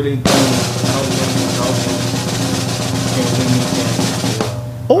don't really think the Dolphins can win this game.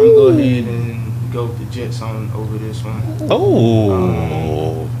 I'm gonna go ahead and go with the Jets on over this one.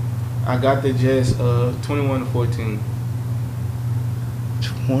 Oh. I got the Jets 21-14.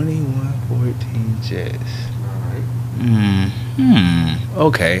 21-14 Jets. Alright.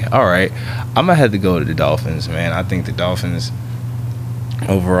 Okay. All right. I'm gonna have to go to the Dolphins, man. I think the Dolphins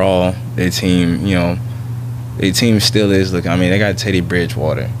overall, their team, you know, their team still is. Look, I mean, they got Teddy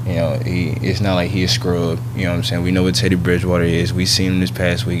Bridgewater. You know, it's not like he's a scrub. You know what I'm saying? We know what Teddy Bridgewater is. We seen him this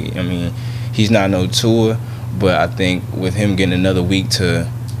past week. I mean, he's not no Tua, but I think with him getting another week to,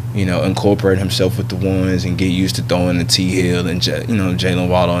 you know, incorporate himself with the ones and get used to throwing the T Hill and Jalen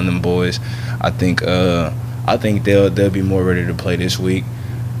Waddle and them boys, I think they'll be more ready to play this week,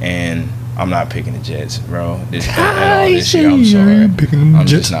 and I'm not picking the Jets, bro. This year, I'm sorry. I'm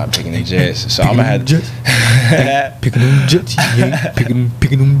just not picking the Jets. So I'm gonna have to Picking them Jets, yeah. Picking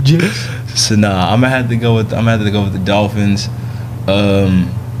them Jets. So I'm gonna have to go with the Dolphins.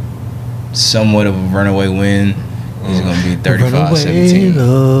 Somewhat of a runaway win. It's gonna be 35-17.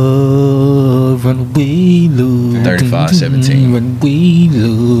 35-17. Runaway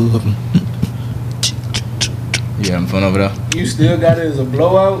love. You having fun over there? You still got it as a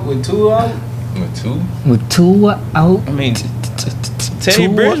blowout with 2 out? With 2? With 2 out. I mean, Teddy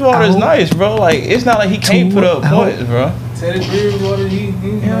Bridgewater is nice, bro. Like, it's not like he can't put up points, bro. Teddy Bridgewater, he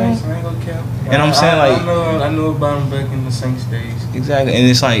nice. I ain't gonna cap. And I'm saying, like, I know about him back in the Saints days. exactly, and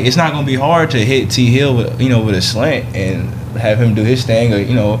it's like it's not gonna be hard to hit T Hill with with a slant and have him do his thing,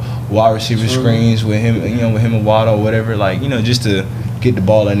 or wide receiver screens with him, with him and Waddle or whatever, like just to get the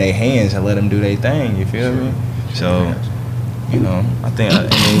ball in their hands and let them do their thing. You feel me? So, I think,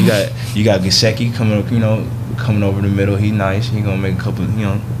 and then you got Gesicki coming over the middle. He nice. He gonna make a couple,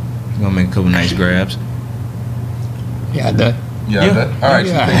 nice grabs. Yeah, done. Yeah. All right.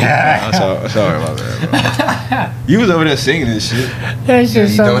 I'm sorry about that, bro. You was over there singing this shit. That's You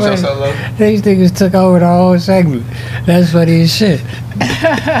just done with so your funny. solo? These niggas took over the whole segment. That's funny as shit.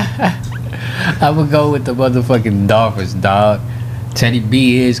 I would go with the motherfucking Dolphins, dog. Teddy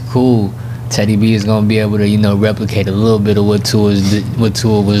B is cool. Teddy B is gonna be able to, replicate a little bit of what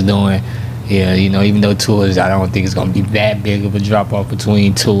Tua was doing. Yeah, even though I don't think it's gonna be that big of a drop off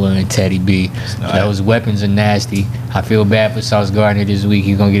between Tua and Teddy B. Those weapons are nasty. I feel bad for Sauce Gardner this week.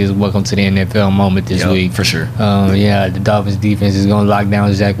 He's gonna get his welcome to the NFL moment this week for sure. The Dolphins defense is gonna lock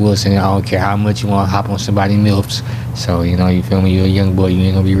down Zach Wilson. I don't care how much you want to hop on somebody milfs. So you feel me? You're a young boy. You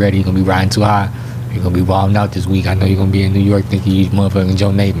ain't gonna be ready. You're gonna be riding too high. You're gonna be wilding out this week. I know you're gonna be in New York thinking you motherfucking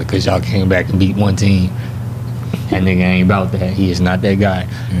Joe Namath because y'all came back and beat one team. That nigga ain't about that. He is not that guy.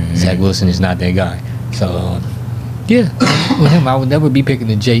 Mm-hmm. Zach Wilson is not that guy. So, with him, I would never be picking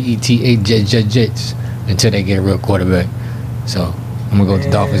the Jets until they get a real quarterback. So, I'm going to go with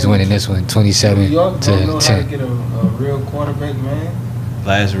the Dolphins winning this one, 27 Y'all don't know to how to 10. get a real quarterback, man.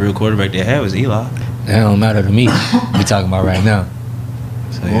 Last real quarterback they had was Eli. That don't matter to me. We talking about right now.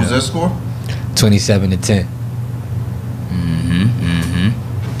 So, What was that score? 27 to 10.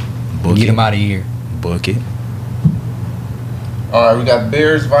 Book Get it. him out of here. Book it. All right, we got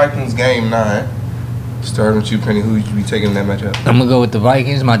Bears Vikings game 9. Starting with you, Penny. Who you be taking in that matchup? I'm going to go with the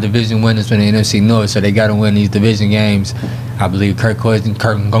Vikings, my division winners from the NFC North, so they got to win these division games. I believe That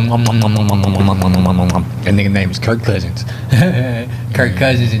nigga name is Kirk Cousins. Kirk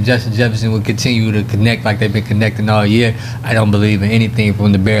Cousins and Justin Jefferson will continue to connect like they've been connecting all year. I don't believe in anything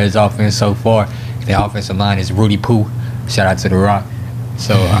from the Bears offense so far. The offensive line is Rudy Poo. Shout out to The Rock.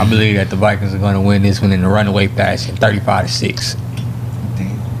 So I believe that the Vikings are going to win this one in a runaway fashion, 35-6.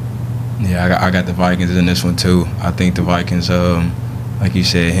 Yeah, I got the Vikings in this one too. I think the Vikings, like you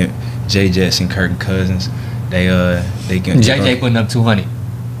said, Jay Jets and Kirk Cousins, they can. JJ putting up 200.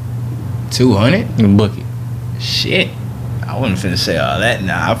 200? You book it. Shit, I wasn't finna say all that.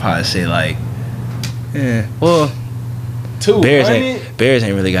 Nah, I'd probably say well, 200. Bears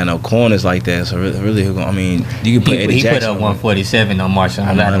ain't really got no corners like that. So really, you can put Eddie He put Jackson. up 147 on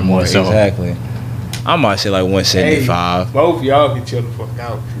Marshawn Lattimore. So Exactly. I might say like 175. Hey, both y'all can chill the fuck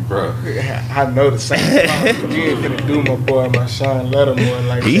out. Bro. I know the same. You ain't gonna do my boy, my Sean Lattimore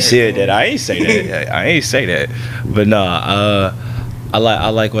like He that. said that. I ain't say that. I ain't say that. But nah, I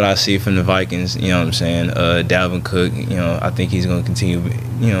like what I see from the Vikings. You know what I'm saying? Dalvin Cook. I think he's gonna continue.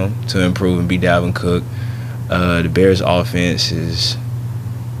 To improve and be Dalvin Cook. The Bears' offense is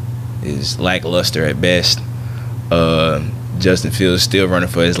lackluster at best. Justin Fields still running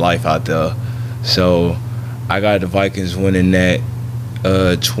for his life out there. So I got the Vikings winning that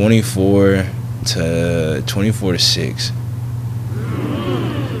 24 to 6.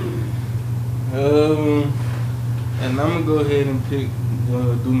 And I'm gonna go ahead and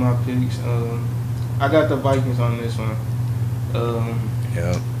do my picks. I got the Vikings on this one.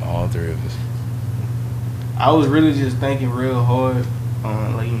 Yep, all three of us. I was really just thinking real hard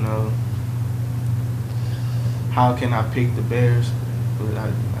on how can I pick the Bears, but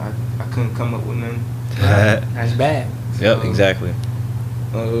I couldn't come up with nothing. that's bad. Yep, exactly.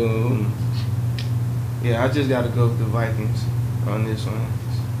 Yeah, I just got to go with the Vikings on this one.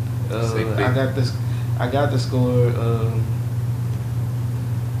 I got the score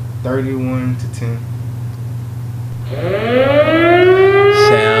 31 to 10.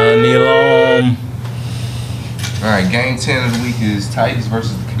 Sound alarm. All right, game 10 of the week is Titans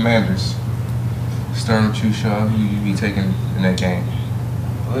versus the Commanders. Starting with you, Shaw. Who you be taking in that game?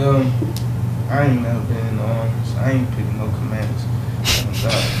 Well, I ain't never been in the army, so I ain't picking no Commanders. So,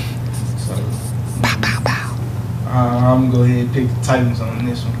 I'm gonna go ahead and pick the Titans on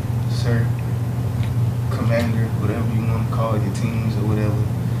this one, sir. Commander, whatever you want to call your teams or whatever.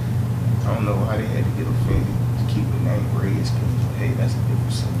 I don't know why they had to get offended to keep the name Redskins, but hey, that's a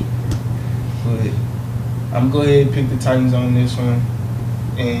different subject. But I'm gonna go ahead and pick the Titans on this one,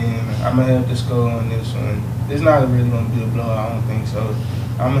 and I'm gonna have the score on this one. It's not really gonna be a blowout, I don't think so.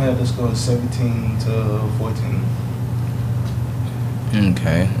 I'm gonna have the score 17 to 14.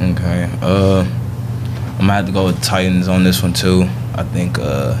 Okay. I'm gonna have to go with Titans on this one too. I think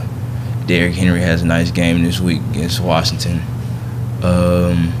Derrick Henry has a nice game this week against Washington.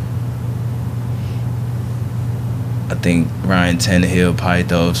 I think Ryan Tannehill probably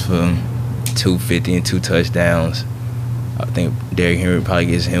throws for 250 and 2 touchdowns. I think Derrick Henry probably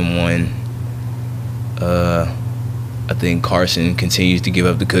gets him one. I think Carson continues to give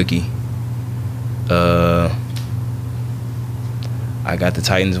up the cookie. I got the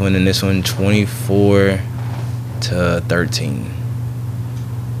Titans winning this one 24-13.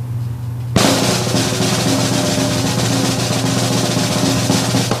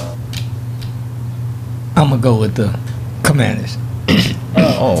 I'm gonna go with the Commanders.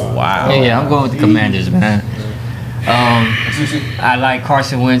 Oh wow! Yeah, I'm going with the Commanders, man. I like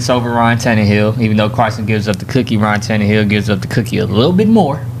Carson Wentz over Ryan Tannehill. Even though Carson gives up the cookie, Ryan Tannehill gives up the cookie a little bit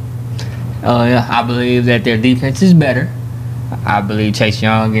more. I believe that their defense is better. I believe Chase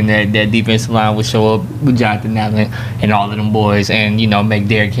Young and that defensive line will show up with Jonathan Allen and all of them boys, and make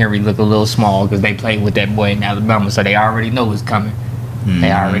Derrick Henry look a little small because they played with that boy in Alabama, so they already know what's coming. Mm-hmm.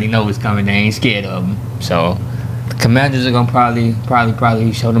 They already know what's coming. They ain't scared of them. So the Commanders are gonna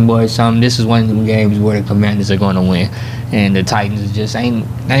probably show them boys something. This is one of them games where the Commanders are gonna win, and the Titans just ain't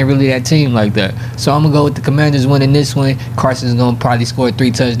really that team like that. So I'm gonna go with the Commanders winning this one. Carson's gonna probably score 3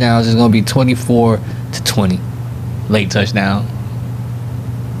 touchdowns. It's gonna be 24-20, late touchdown.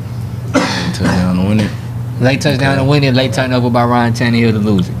 Touchdown to win it. Late touchdown to win it. Late turnover by Ryan Tannehill to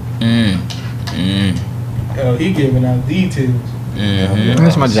lose it. Hell, he giving out details.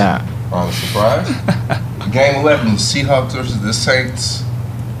 That's my job. I'm surprised. Game 11, Seahawks versus the Saints.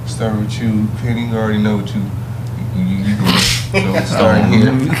 Start with you, Penny. You already know what you starting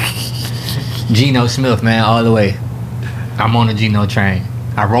here. Geno Smith, man, all the way. I'm on the Geno train.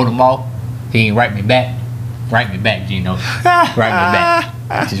 I wrote him off. He ain't write me back. Write me back, Geno. Write me back.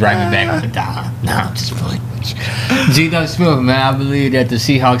 Just write me back on the time. Nah, I'm just playing. Geno Smith, man, I believe that the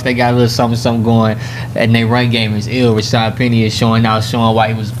Seahawks, they got a little something going, and their run game is ill. Rashad Penny is showing why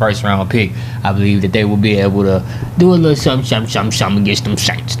he was the first round pick. I believe that they will be able to do a little something against them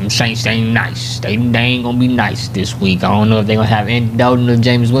Saints. Them Saints ain't nice. They ain't gonna be nice this week. I don't know if they're gonna have Andy Dalton or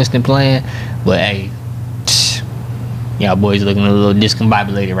James Winston playing, but hey, y'all boys looking a little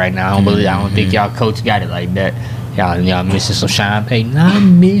discombobulated right now. I don't think y'all coach got it like that. Y'all missing some Sean Payton. I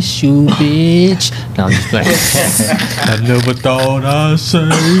miss you, bitch. No, I'm just playing. I never thought I'd say.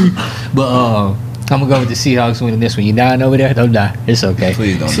 But I'm gonna go with the Seahawks winning this one. You dying over there? Don't die. It's okay.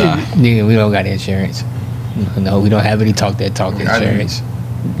 Please don't die. Nigga, we don't got insurance. No, we don't have any talk insurance.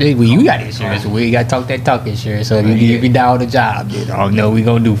 You got insurance. We got talk insurance. So if you die on the job, I don't know what we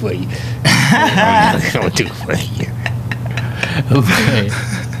gonna do for you. Okay.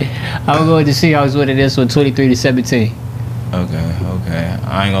 I'm gonna go with the Seahawks winning this one 23-17. Okay.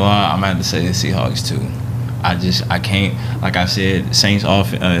 I ain't gonna lie, I'm gonna have to say the Seahawks too. I can't. Like I said, Saints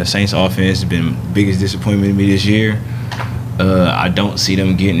offense has been the biggest disappointment to me this year. I don't see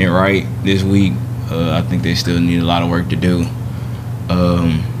them getting it right this week. I think they still need a lot of work to do.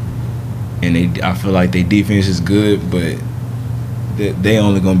 And I feel like their defense is good, but they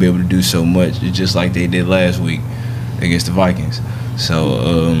only gonna be able to do so much, just like they did last week against the Vikings.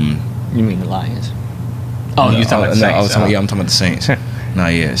 So you mean the Lions? Oh, no, you talking about the Saints? I'm talking about the Saints.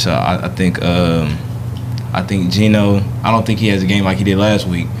 So I think Geno, I don't think he has a game like he did last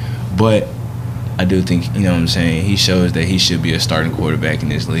week, but I do think, what I'm saying, he shows that he should be a starting quarterback in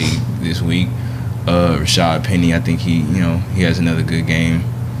this league this week. Rashad Penny, I think he has another good game.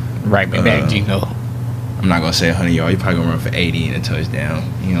 Right back, Geno. I'm not gonna say 100 yards. He probably gonna run for 80 and a touchdown.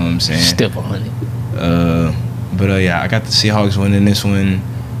 You know what I'm saying? Still 100. But I got the Seahawks winning this one.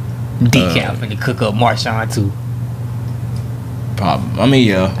 Decaf finna cook up Marshawn too. Probably. I mean,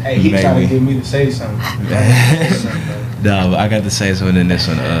 yeah. Hey, he trying to get me to say something. No, but I got the Saints winning this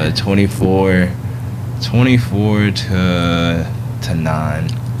one. 24 to 9.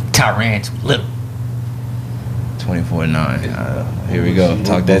 Tyrant little. 24-9. Here we go.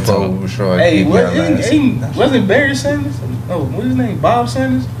 Talk that talk. Hey, wasn't Barry Sanders? Oh, what's his name? Bob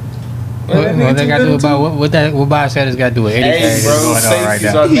Sanders? What they got to do about what Bob Sanders got to do with anything Hey, bro, going on right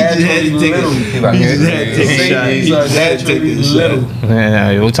now? Safeties are naturally little.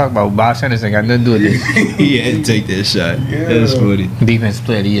 We'll talk about Bob Sanders ain't got nothing to do with this. He had to take that shot. Yeah. That's funny. Defensive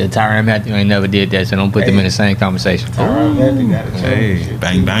player of the year, Tyrann Mathieu ain't never did that, so don't put them in the same conversation. Tyrann Mathieu got a Hey, championship.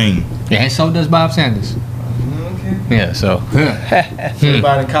 bang bang. Yeah, and so does Bob Sanders. Okay. Yeah, so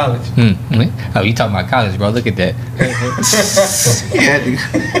Everybody in college. Oh, you talking about college, bro? Look at that.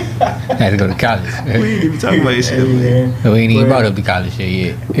 Had to go to college. We ain't even talking about your shit. Man. We ain't even brought up the college shit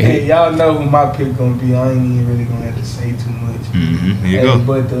yet. Hey, y'all know who my pick gonna be. I ain't even really gonna have to say too much. Mm-hmm. Here you Hey, go.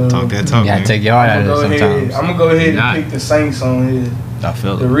 but Talk that talk, You gotta man. take your heart out of it sometimes. I'm gonna go ahead Not. and pick the Saints on here. I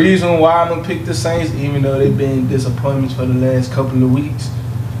feel The it. reason why I'm gonna pick the Saints, even though they've been disappointments for the last couple of weeks,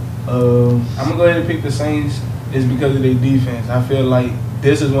 I'm gonna go ahead and pick the Saints is because of their defense. I feel like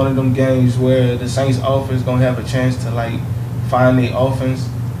this is one of them games where the Saints offense gonna have a chance to like find their offense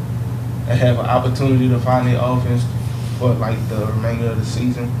and have an opportunity to find their offense for like the remainder of the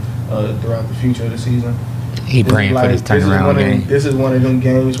season, throughout the future of the season. He praying for this turnaround game. This is one of them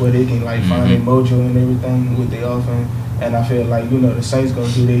games where they can like find their mojo and everything with their offense. And I feel like, the Saints gonna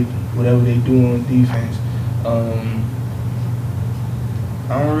do whatever they do on defense.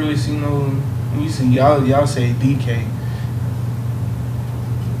 I don't really see no. Let me see. Y'all say DK.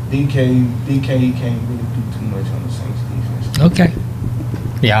 DK can't really do too much on the Saints defense. Okay.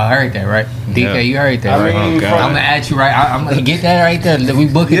 Y'all heard that, right? DK, you heard that, right? I mean, I'm gonna ask you right. I'm gonna get that right there. We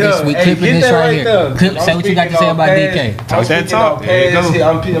booking this. We hey, clipping get this that right here. there. Say what you got to say about DK. Talk that talk. There you go.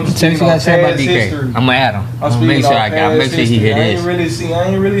 Say what you got to say about DK. I'm gonna add him. I'm gonna make sure I got. Make sure he hit I ain't his. really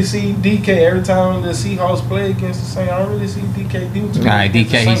see DK every time the Seahawks play against the Saints. I don't really see DK do too much. All right,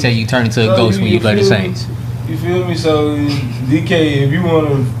 against the DK. He Saints. said you turn into a So ghost when you play the feel me? Saints. You feel me? So DK, if you want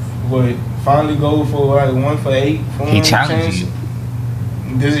to finally go for like 1 for 8, for He one challenged chance, you.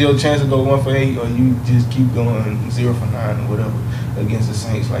 this is your chance to go 1 for 8, or you just keep going 0 for 9 or whatever against the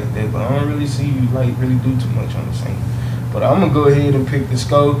Saints like that. But I don't really see you like really do too much on the Saints. But I'm gonna go ahead and pick the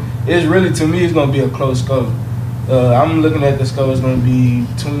score. It's really, to me, it's gonna be a close score. I'm looking at the score. It's gonna be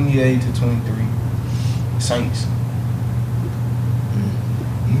 28-23 Saints.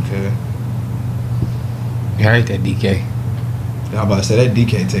 Okay. You heard that, DK. Y'all about to say that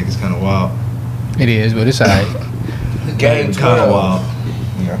DK take is kind of wild. It is, but it's alright. Game Kind of 12. wild.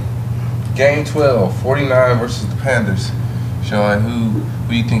 Yeah. Game 12, 49 versus the Panthers. Sean, who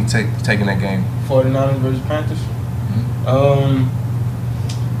you think taking that game? 49ers versus Panthers.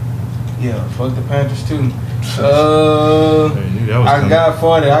 Yeah, fuck the Panthers too. Hey, knew that was I coming. got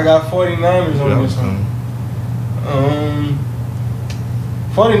 49ers Knew on that was this one. coming.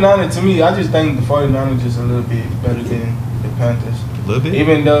 49ers, to me, I just think the 49ers is a little bit better than the Panthers. A little bit.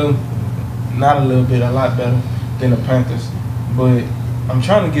 Even though, not a little bit, a lot better than the Panthers. But I'm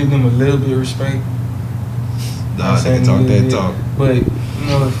trying to give them a little bit of respect. Nah, I'm saying nigga, talk a little that bit. talk. But,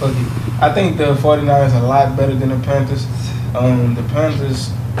 fuck it. I think the 49ers are a lot better than the Panthers. The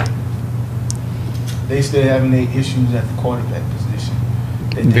Panthers, they still having their issues at the quarterback position.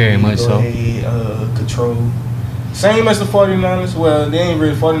 That they Very need to much go so. ahead, control. Same as the 49ers. Well, they ain't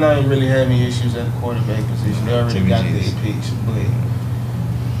really, 49ers ain't really having issues at the quarterback position. They already Jimmy got G's. their picks. But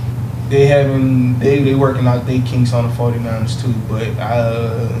they working out their kinks on the 49ers too. But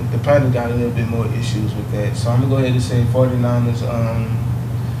the Panthers got a little bit more issues with that. So I'm going to go ahead and say 49ers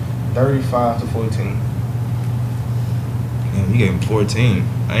 35-14. Damn, you gave him 14.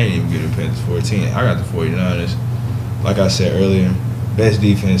 I ain't even give the Panthers 14. I got the 49ers. Like I said earlier, best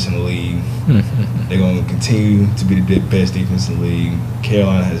defense in the league. They're going to continue to be the best defense in the league.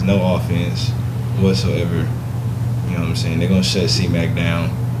 Carolina has no offense whatsoever. You know what I'm saying? They're going to shut C-Mac down.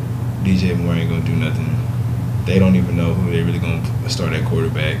 DJ Moore ain't going to do nothing. They don't even know who they're really going to start at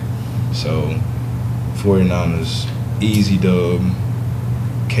quarterback. So, 49ers, easy dub,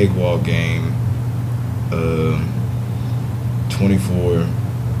 cakewalk game,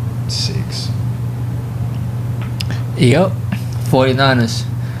 24-6. Yep. 49ers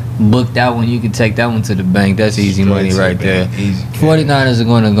booked that one. You can take that one to the bank. That's easy Straight money to the right there. bank. Easy cash. 49ers are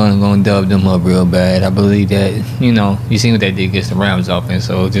gonna dub them up real bad. I believe that. You seen what they did against the Rams offense.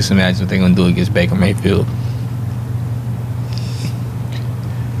 So just imagine what they're gonna do against Baker Mayfield.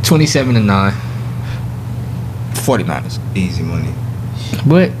 27-9. 49ers. Easy money.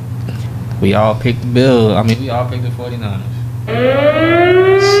 But we all picked the Bill. I mean, we all picked the 49ers.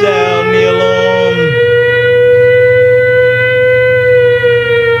 Sound me alone.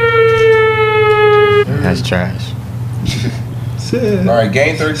 That's trash. All right,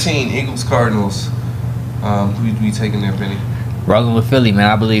 game 13, Eagles Cardinals. Who you taking there, Penny? Rolling with Philly, man.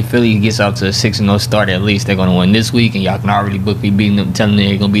 I believe Philly gets off to a 6-0 start at least. They're going to win this week, and y'all can already book me beating them, telling them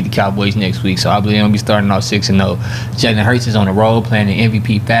they're going to beat the Cowboys next week. So I believe they're going to be starting off 6-0. Jalen Hurts is on the roll playing in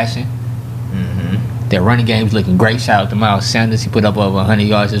MVP fashion. Their running game's looking great. Shout out to Miles Sanders. He put up over 100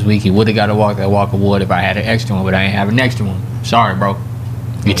 yards this week. He would have got to walk that walk award if I had an extra one, but I ain't have an extra one. Sorry, bro.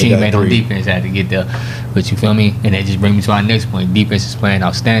 Your They got teammate on 3. defense had to get there. But you feel me? And that just brings me to our next point. Defense is playing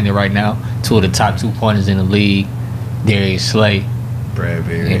outstanding right now. 2 of the top 2 corners in the league, Darius Slay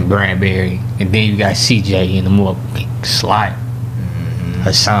Bradbury. and Bradbury, and then you got CJ in the more slot.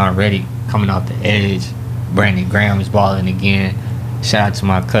 Hassan Reddick coming off the edge. Brandon Graham is balling again. Shout out to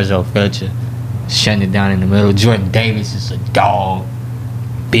my cousin Felcher, shutting it down in the middle. Jordan Davis is a dog.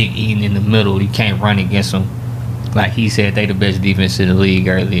 Big Eaton in the middle. You can't run against him. Like he said, they the best defense in the league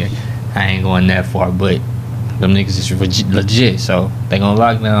earlier. I ain't going that far, but them niggas is legit. So they gonna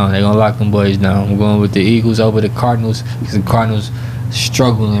lock down. They gonna lock them boys down. I'm going with the Eagles over the Cardinals because the Cardinals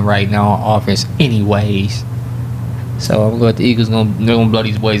struggling right now on offense, anyways. So I'm going with the Eagles. They're gonna blow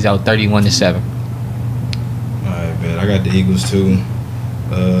these boys out 31-7. Alright, man. I got the Eagles too.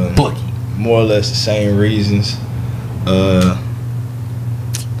 Boogie. More or less the same reasons.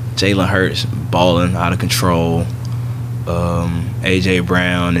 Jalen Hurts balling out of control. AJ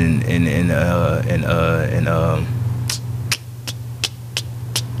Brown and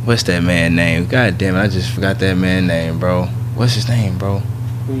what's that man name? God damn it, I just forgot that man name, bro. What's his name, bro?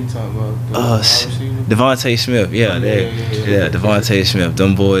 Who you talking about? The wide receiver? Devontae Smith. Yeah, Devontae Smith.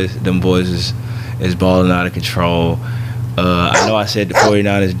 Them boys is balling out of control. I know I said the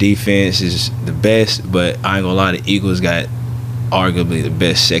 49ers defense is the best, but I ain't gonna lie, the Eagles got arguably the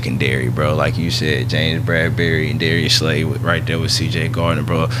best secondary, bro. Like you said, James Bradbury and Darius Slay right there with CJ Gardner,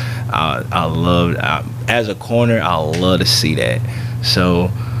 bro. I love, as a corner, I love to see that.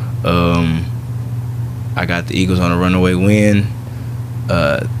 So I got the Eagles on a runaway win,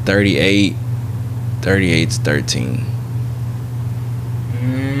 38-13.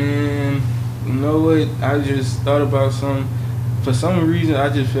 You know what? I just thought about something. For some reason, I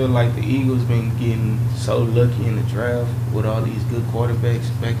just feel like the Eagles been getting so lucky in the draft with all these good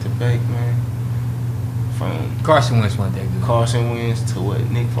quarterbacks back to back, man. From Carson Wentz wasn't that good. Carson Wentz to what,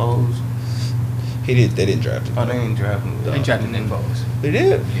 Nick Foles? They didn't draft him. Oh, they ain't drafting him. They drafted Nick Foles. They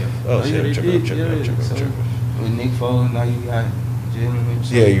did? Yeah. Oh, yeah, shit, they I'm did. tripping. So, with Nick Foles, now you got Jalen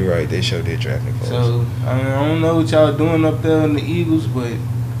himself. Yeah, you're right. They sure did draft Nick Foles. So, I don't know what y'all doing up there in the Eagles, but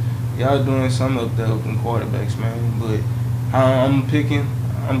y'all doing something up there with them quarterbacks, man. But how I'm picking,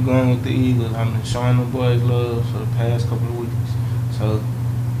 I'm going with the Eagles. I'm been showing the boys love for the past couple of weeks. So,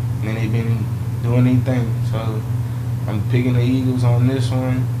 I mean, they've been doing their thing. So, I'm picking the Eagles on this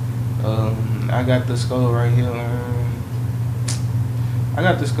one. I got the score right here. I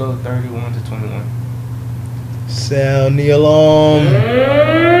got the score 31-21. Sound the alarm.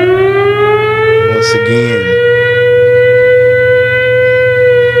 Once again.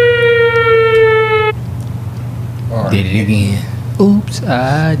 Did it again. Oops,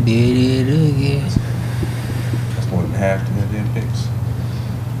 I did it again. That's more than half the goddamn picks.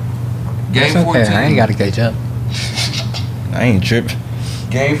 That's Game 14. okay. I ain't got to catch up. I ain't tripping.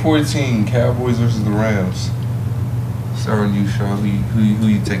 Game 14, Cowboys versus the Rams. Starting you, Shaw. Who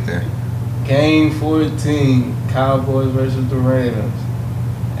you take there? Game 14, Cowboys versus the Rams.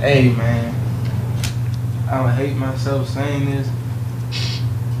 Hey, man. I would hate myself saying this,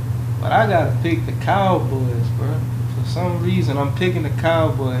 but I got to pick the Cowboys, bro. For some reason, I'm picking the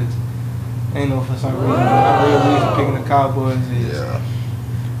Cowboys. Ain't no for some reason. My real reason picking the Cowboys is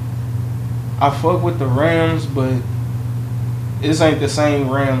I fuck with the Rams, but this ain't the same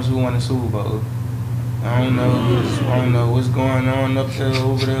Rams who won the Super Bowl. I don't know what's going on up there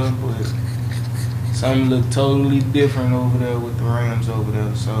over there, but something look totally different over there with the Rams over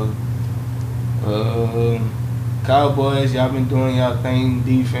there. So, Cowboys, y'all been doing y'all thing,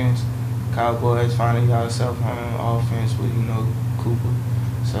 defense. Cowboys finding y'allself on offense with, Cooper.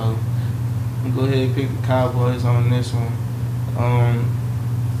 So, I'm gonna go ahead and pick the Cowboys on this one.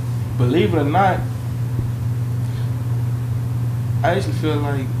 Believe it or not, I actually feel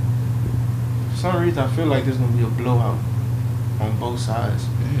like, for some reason, I feel like there's gonna be a blowout on both sides.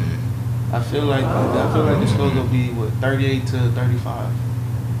 I feel like the score's gonna be 38-35.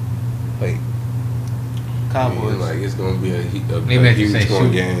 Wait. Cowboys. Like it's gonna be a Maybe I should huge say scoring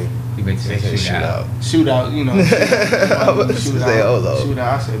shoot. game. You better say shootout. Shootout, I was about to say, hold on. Shootout.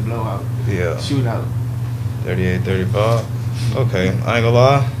 I said blowout. Yeah. Shootout. 38-35. Okay, I ain't gonna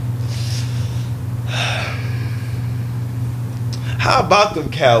lie. How about them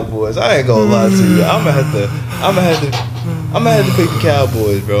Cowboys? I ain't gonna lie to you. I'm gonna have to pick the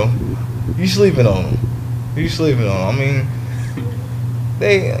Cowboys, bro. You sleeping on them? I mean,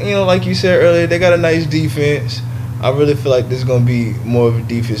 they, like you said earlier, they got a nice defense. I really feel like this is gonna be more of a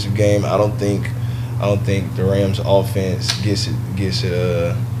defensive game. I don't think the Rams offense gets it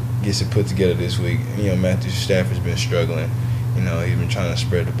put together this week. Matthew Stafford's been struggling. He's been trying to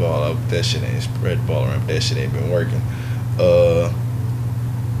spread the ball out, but that shit ain't been working.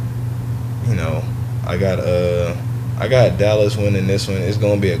 I got Dallas winning this one. It's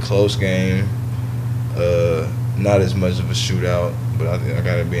gonna be a close game. not as much of a shootout, but I think I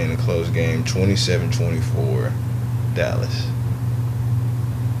got to be in a close game. 27-24, Dallas.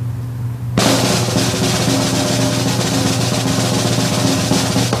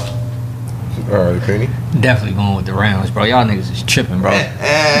 All right, Penny. Definitely going with the Rams, bro. Y'all niggas is tripping, bro.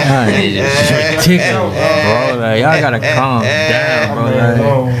 Y'all niggas is ridiculous, bro. Like, y'all gotta calm down,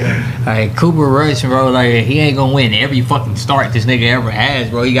 bro. Like Cooper Rush, bro. Like he ain't gonna win every fucking start this nigga ever has,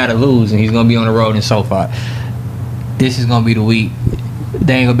 bro. He gotta lose, and he's gonna be on the road in SoFi. This is gonna be the week.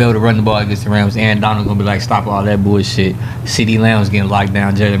 They ain't gonna be able to run the ball against the Rams. Aaron Donald gonna be like, stop all that bullshit. CeeDee Lamb's getting locked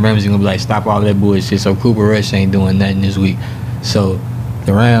down. Jalen Ramsey gonna be like, stop all that bullshit. So Cooper Rush ain't doing nothing this week. So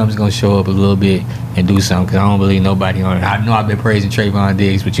the Rams gonna show up a little bit and do something, because I don't believe nobody on it. I know I've been praising Trayvon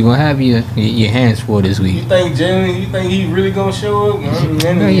Diggs, but you're gonna have your hands full this You week. think Jalen? You think he really gonna show up?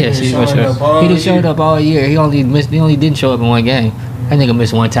 Yes, he's gonna show up. He just showed up all year. He only didn't show up in one game. That nigga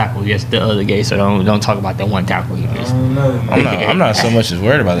missed one tackle the other game, so don't talk about that one tackle he missed. I'm not so much as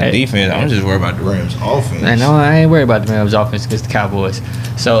worried about the defense. I'm just worried about the Rams offense. I ain't worried about the Rams offense against the Cowboys.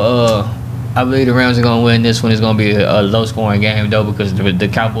 So I believe the Rams are gonna win this one. It's gonna be a low scoring game though, because the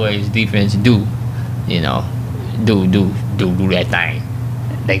Cowboys defense do that thing.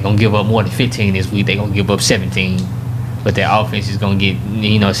 They gonna give up more than 15 this week. They gonna give up 17, but their offense is gonna get,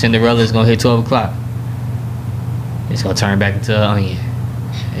 Cinderella's gonna hit 12 o'clock. It's gonna turn back into an onion.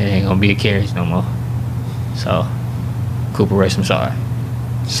 It ain't gonna be a carriage no more. So Cooper Rush, I'm sorry.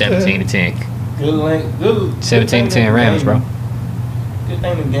 17-10. Good. 17-10 Rams, bro. Good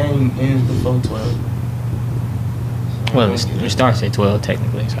thing the game ends before 12. Well, it starts at 12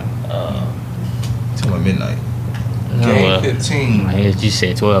 technically. So. Till midnight. No, Game 15. As you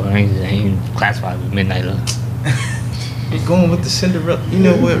said 12. I ain't classified with midnight. You're going with the Cinderella. You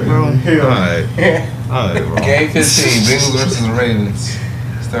know what, bro? All right, bro. Game 15, Bengals versus Ravens.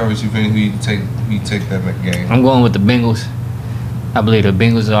 Start with you, Penny. Who you take that game? I'm going with the Bengals. I believe the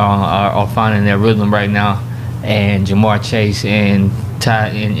Bengals are finding their rhythm right now, and Jamar Chase and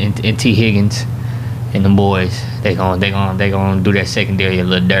T Higgins and the boys, they gonna do that secondary a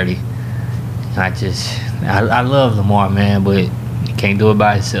little dirty. I love Lamar, man, but he can't do it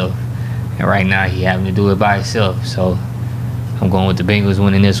by himself, and right now he having to do it by himself. So I'm going with the Bengals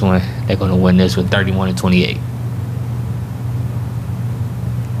winning this one. They're gonna win this one 31-28.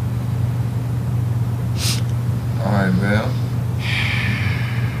 All right, Val.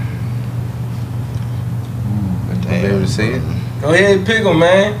 Be able to say it. Go ahead and pick them,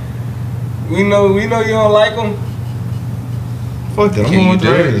 man. We know you don't like them. Fuck that. I'm Can going you with the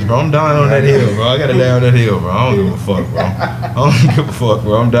do it? Ravens, bro. I'm dying on that hill, bro. I got to die on that hill, bro. I don't give a fuck, bro. I don't give a fuck,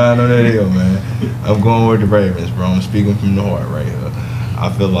 bro. I'm dying on that hill, man. I'm going with the Ravens, bro. I'm speaking from the heart right here. I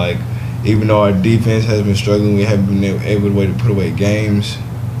feel like even though our defense has been struggling, we haven't been able to put away games.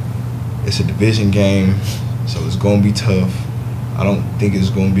 It's a division game, so it's going to be tough. I don't think it's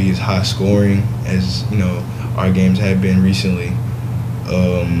going to be as high scoring as, our games have been recently.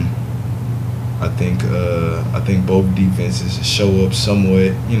 I think both defenses show up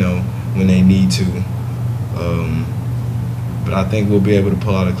somewhat, when they need to. But I think we'll be able to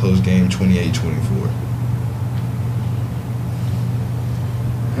pull out a close game, 28-24.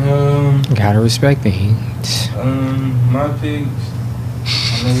 Gotta respect the Heat. My picks.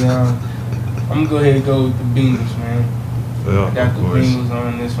 I'm gonna go ahead and go with the Bengals, man. Yeah, I got of the course. Bengals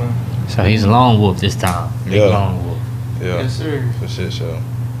on this one. So he's a lone wolf this time. Big Yeah. lone wolf. Yeah, Yes, sir. for shit show.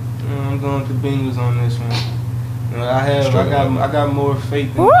 I'm going with the Bengals on this one. I got more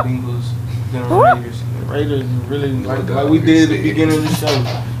faith in the Bengals than the Raiders. The Raiders really like we did at the beginning of the show.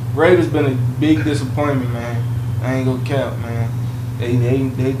 Raiders been a big disappointment, man. I ain't gonna cap, man.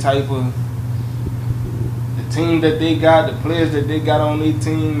 They type of the team that they got, the players that they got on their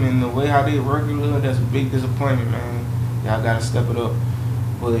team, and the way how they working with it, that's a big disappointment, man. Y'all gotta step it up.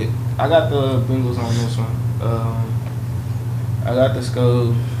 But I got the Bengals on this one. I got the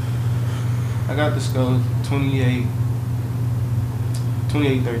score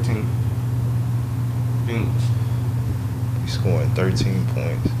 28-13. Bengals. He's scoring 13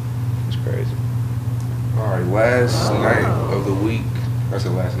 points. It's crazy. All right, last night of the week. I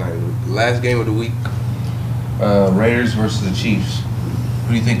said last night. Last game of the week. Raiders versus the Chiefs.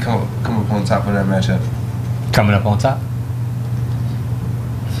 Who do you think come up on top of that matchup? Coming up on top.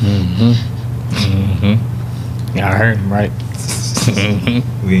 Yeah, I heard him right.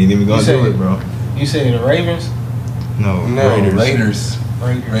 We ain't even gonna do it, bro. You say the Ravens? No, Raiders.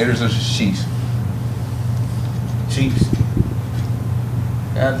 Raiders versus Chiefs. Chiefs.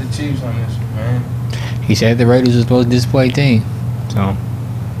 Got the Chiefs on this one, man. He said the Raiders was the most disappointing team. So,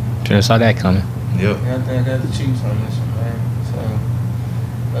 should have saw that coming. Yep. I got the Chiefs on this one, man.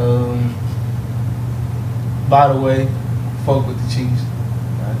 So, by the way, fuck with the Chiefs.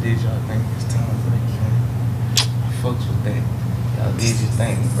 Y'all did y'all thing. It's time for the game. I fucks with that. Y'all did your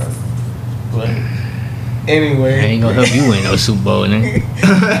thing, bro. But anyway, I ain't gonna help you win no Super Bowl, nigga.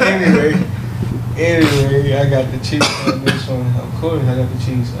 Anyway, I got the Chiefs on this one. Of course, I got the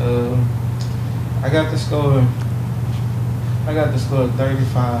Chiefs. I got the score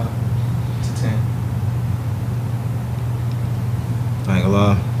 35-10. I ain't gonna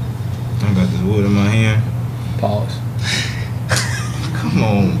lie. I got this wood in my hand. Pause. Come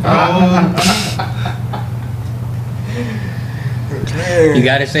on, bro. You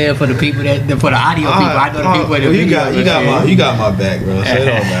gotta say it for the people for the audio people. I know the people that you got my back, bro. So it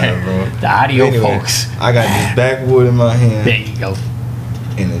don't matter, bro. The audio Anyway, folks. I got this backwood in my hand. There you go.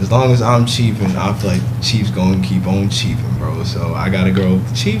 And as long as I'm chiefing, I feel like the Chiefs gonna keep on chiefing, bro. So I gotta go with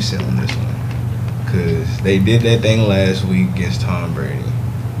the Chiefs on this one. Cause they did that thing last week against Tom Brady.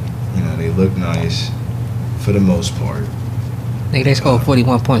 You know, they look nice for the most part. Nigga, they scored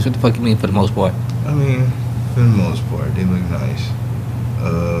 41 points. What the fuck you mean for the most part? I mean, for the most part, they look nice.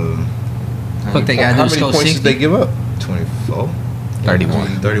 Fuck, they gotta do How is many score points 60. did they give up? 24?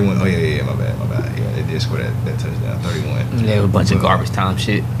 31. 31. Oh, yeah, my bad. Yeah, they did score that touchdown. 31. They were a bunch of garbage time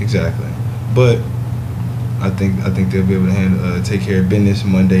shit. Exactly. But I think they'll be able to take care of business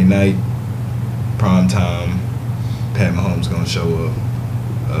Monday night, prime time. Pat Mahomes gonna show up.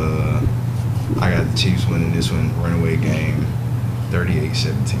 I got the Chiefs winning this one, runaway game,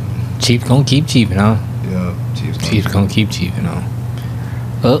 38-17. Chiefs gonna keep cheaping, huh? Yeah, Chiefs gonna keep cheaping, huh?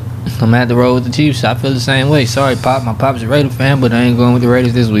 Well, I'm at the road with the Chiefs. I feel the same way. Sorry, Pop. My Pop's a Raider fan, but I ain't going with the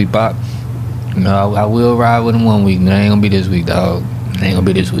Raiders this week, Pop. No, I will ride with them one week, but it ain't gonna be this week, dog. It ain't gonna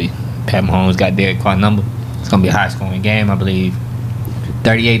be this week. Pat Mahomes got Derek Carr number. It's gonna be a high-scoring game, I believe.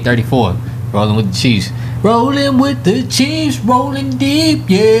 38-34. Rolling with the Chiefs. Rolling with the Chiefs, rolling deep,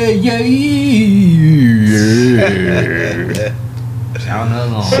 yeah. Sound the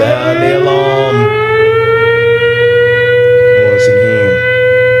alarm. Sound the alarm. Once again.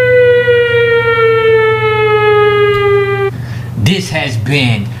 This has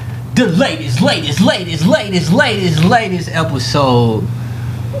been the latest episode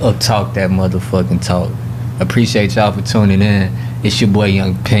of Talk That Motherfucking Talk. Appreciate y'all for tuning in. It's your boy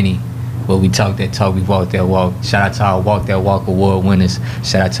Young Penny, where we talk that talk, we walk that walk. Shout out to our Walk That Walk award winners.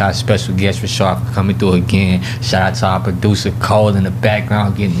 Shout out to our special guest Rashard for coming through again. Shout out to our producer Cole in the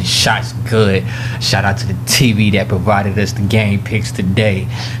background getting the shots good. Shout out to the TV that provided us the game picks today.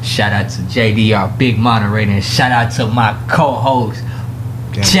 Shout out to JD, our big moderator, and shout out to my co-host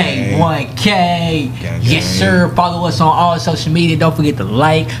J1K. Gang. Yes, sir. Follow us on all social media. Don't forget to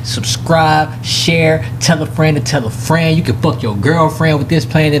like, subscribe, share, tell a friend to tell a friend. You can fuck your girlfriend with this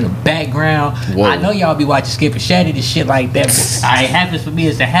playing in the background. Whoa. I know y'all be watching Skip and Shady and shit like that, but it happens for me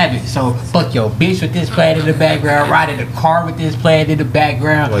as a habit. So fuck your bitch with this playing in the background, riding the car with this playing in the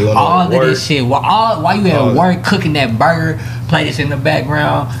background. While you on All of work. this shit. While you at work cooking that burger, play this in the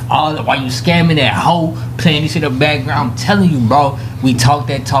background. While you scamming that hoe, playing this in the background. I'm telling you, bro. We talk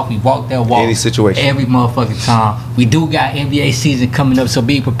that talk, we walk that walk. Any situation. Every motherfucking time. We do got NBA season coming up, so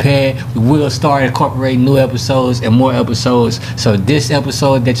be prepared. We will start incorporating new episodes and more episodes. So this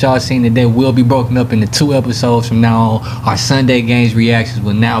episode that y'all seen today will be broken up into 2 episodes from now on. Our Sunday games reactions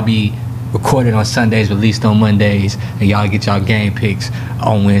will now be recorded on Sundays, released on Mondays, and y'all get y'all game picks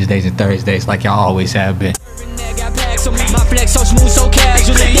on Wednesdays and Thursdays like y'all always have been. My flex so smooth, so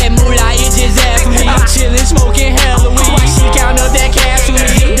casual. That moolah is just after me. I'm chillin', smoking hella weed. Why she count up that cash with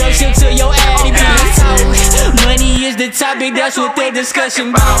me? Introduction to your addy talk. Money is the topic, that's what they discussion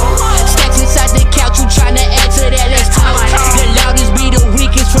about. Stacks inside the couch, you tryna add to that, let's talk.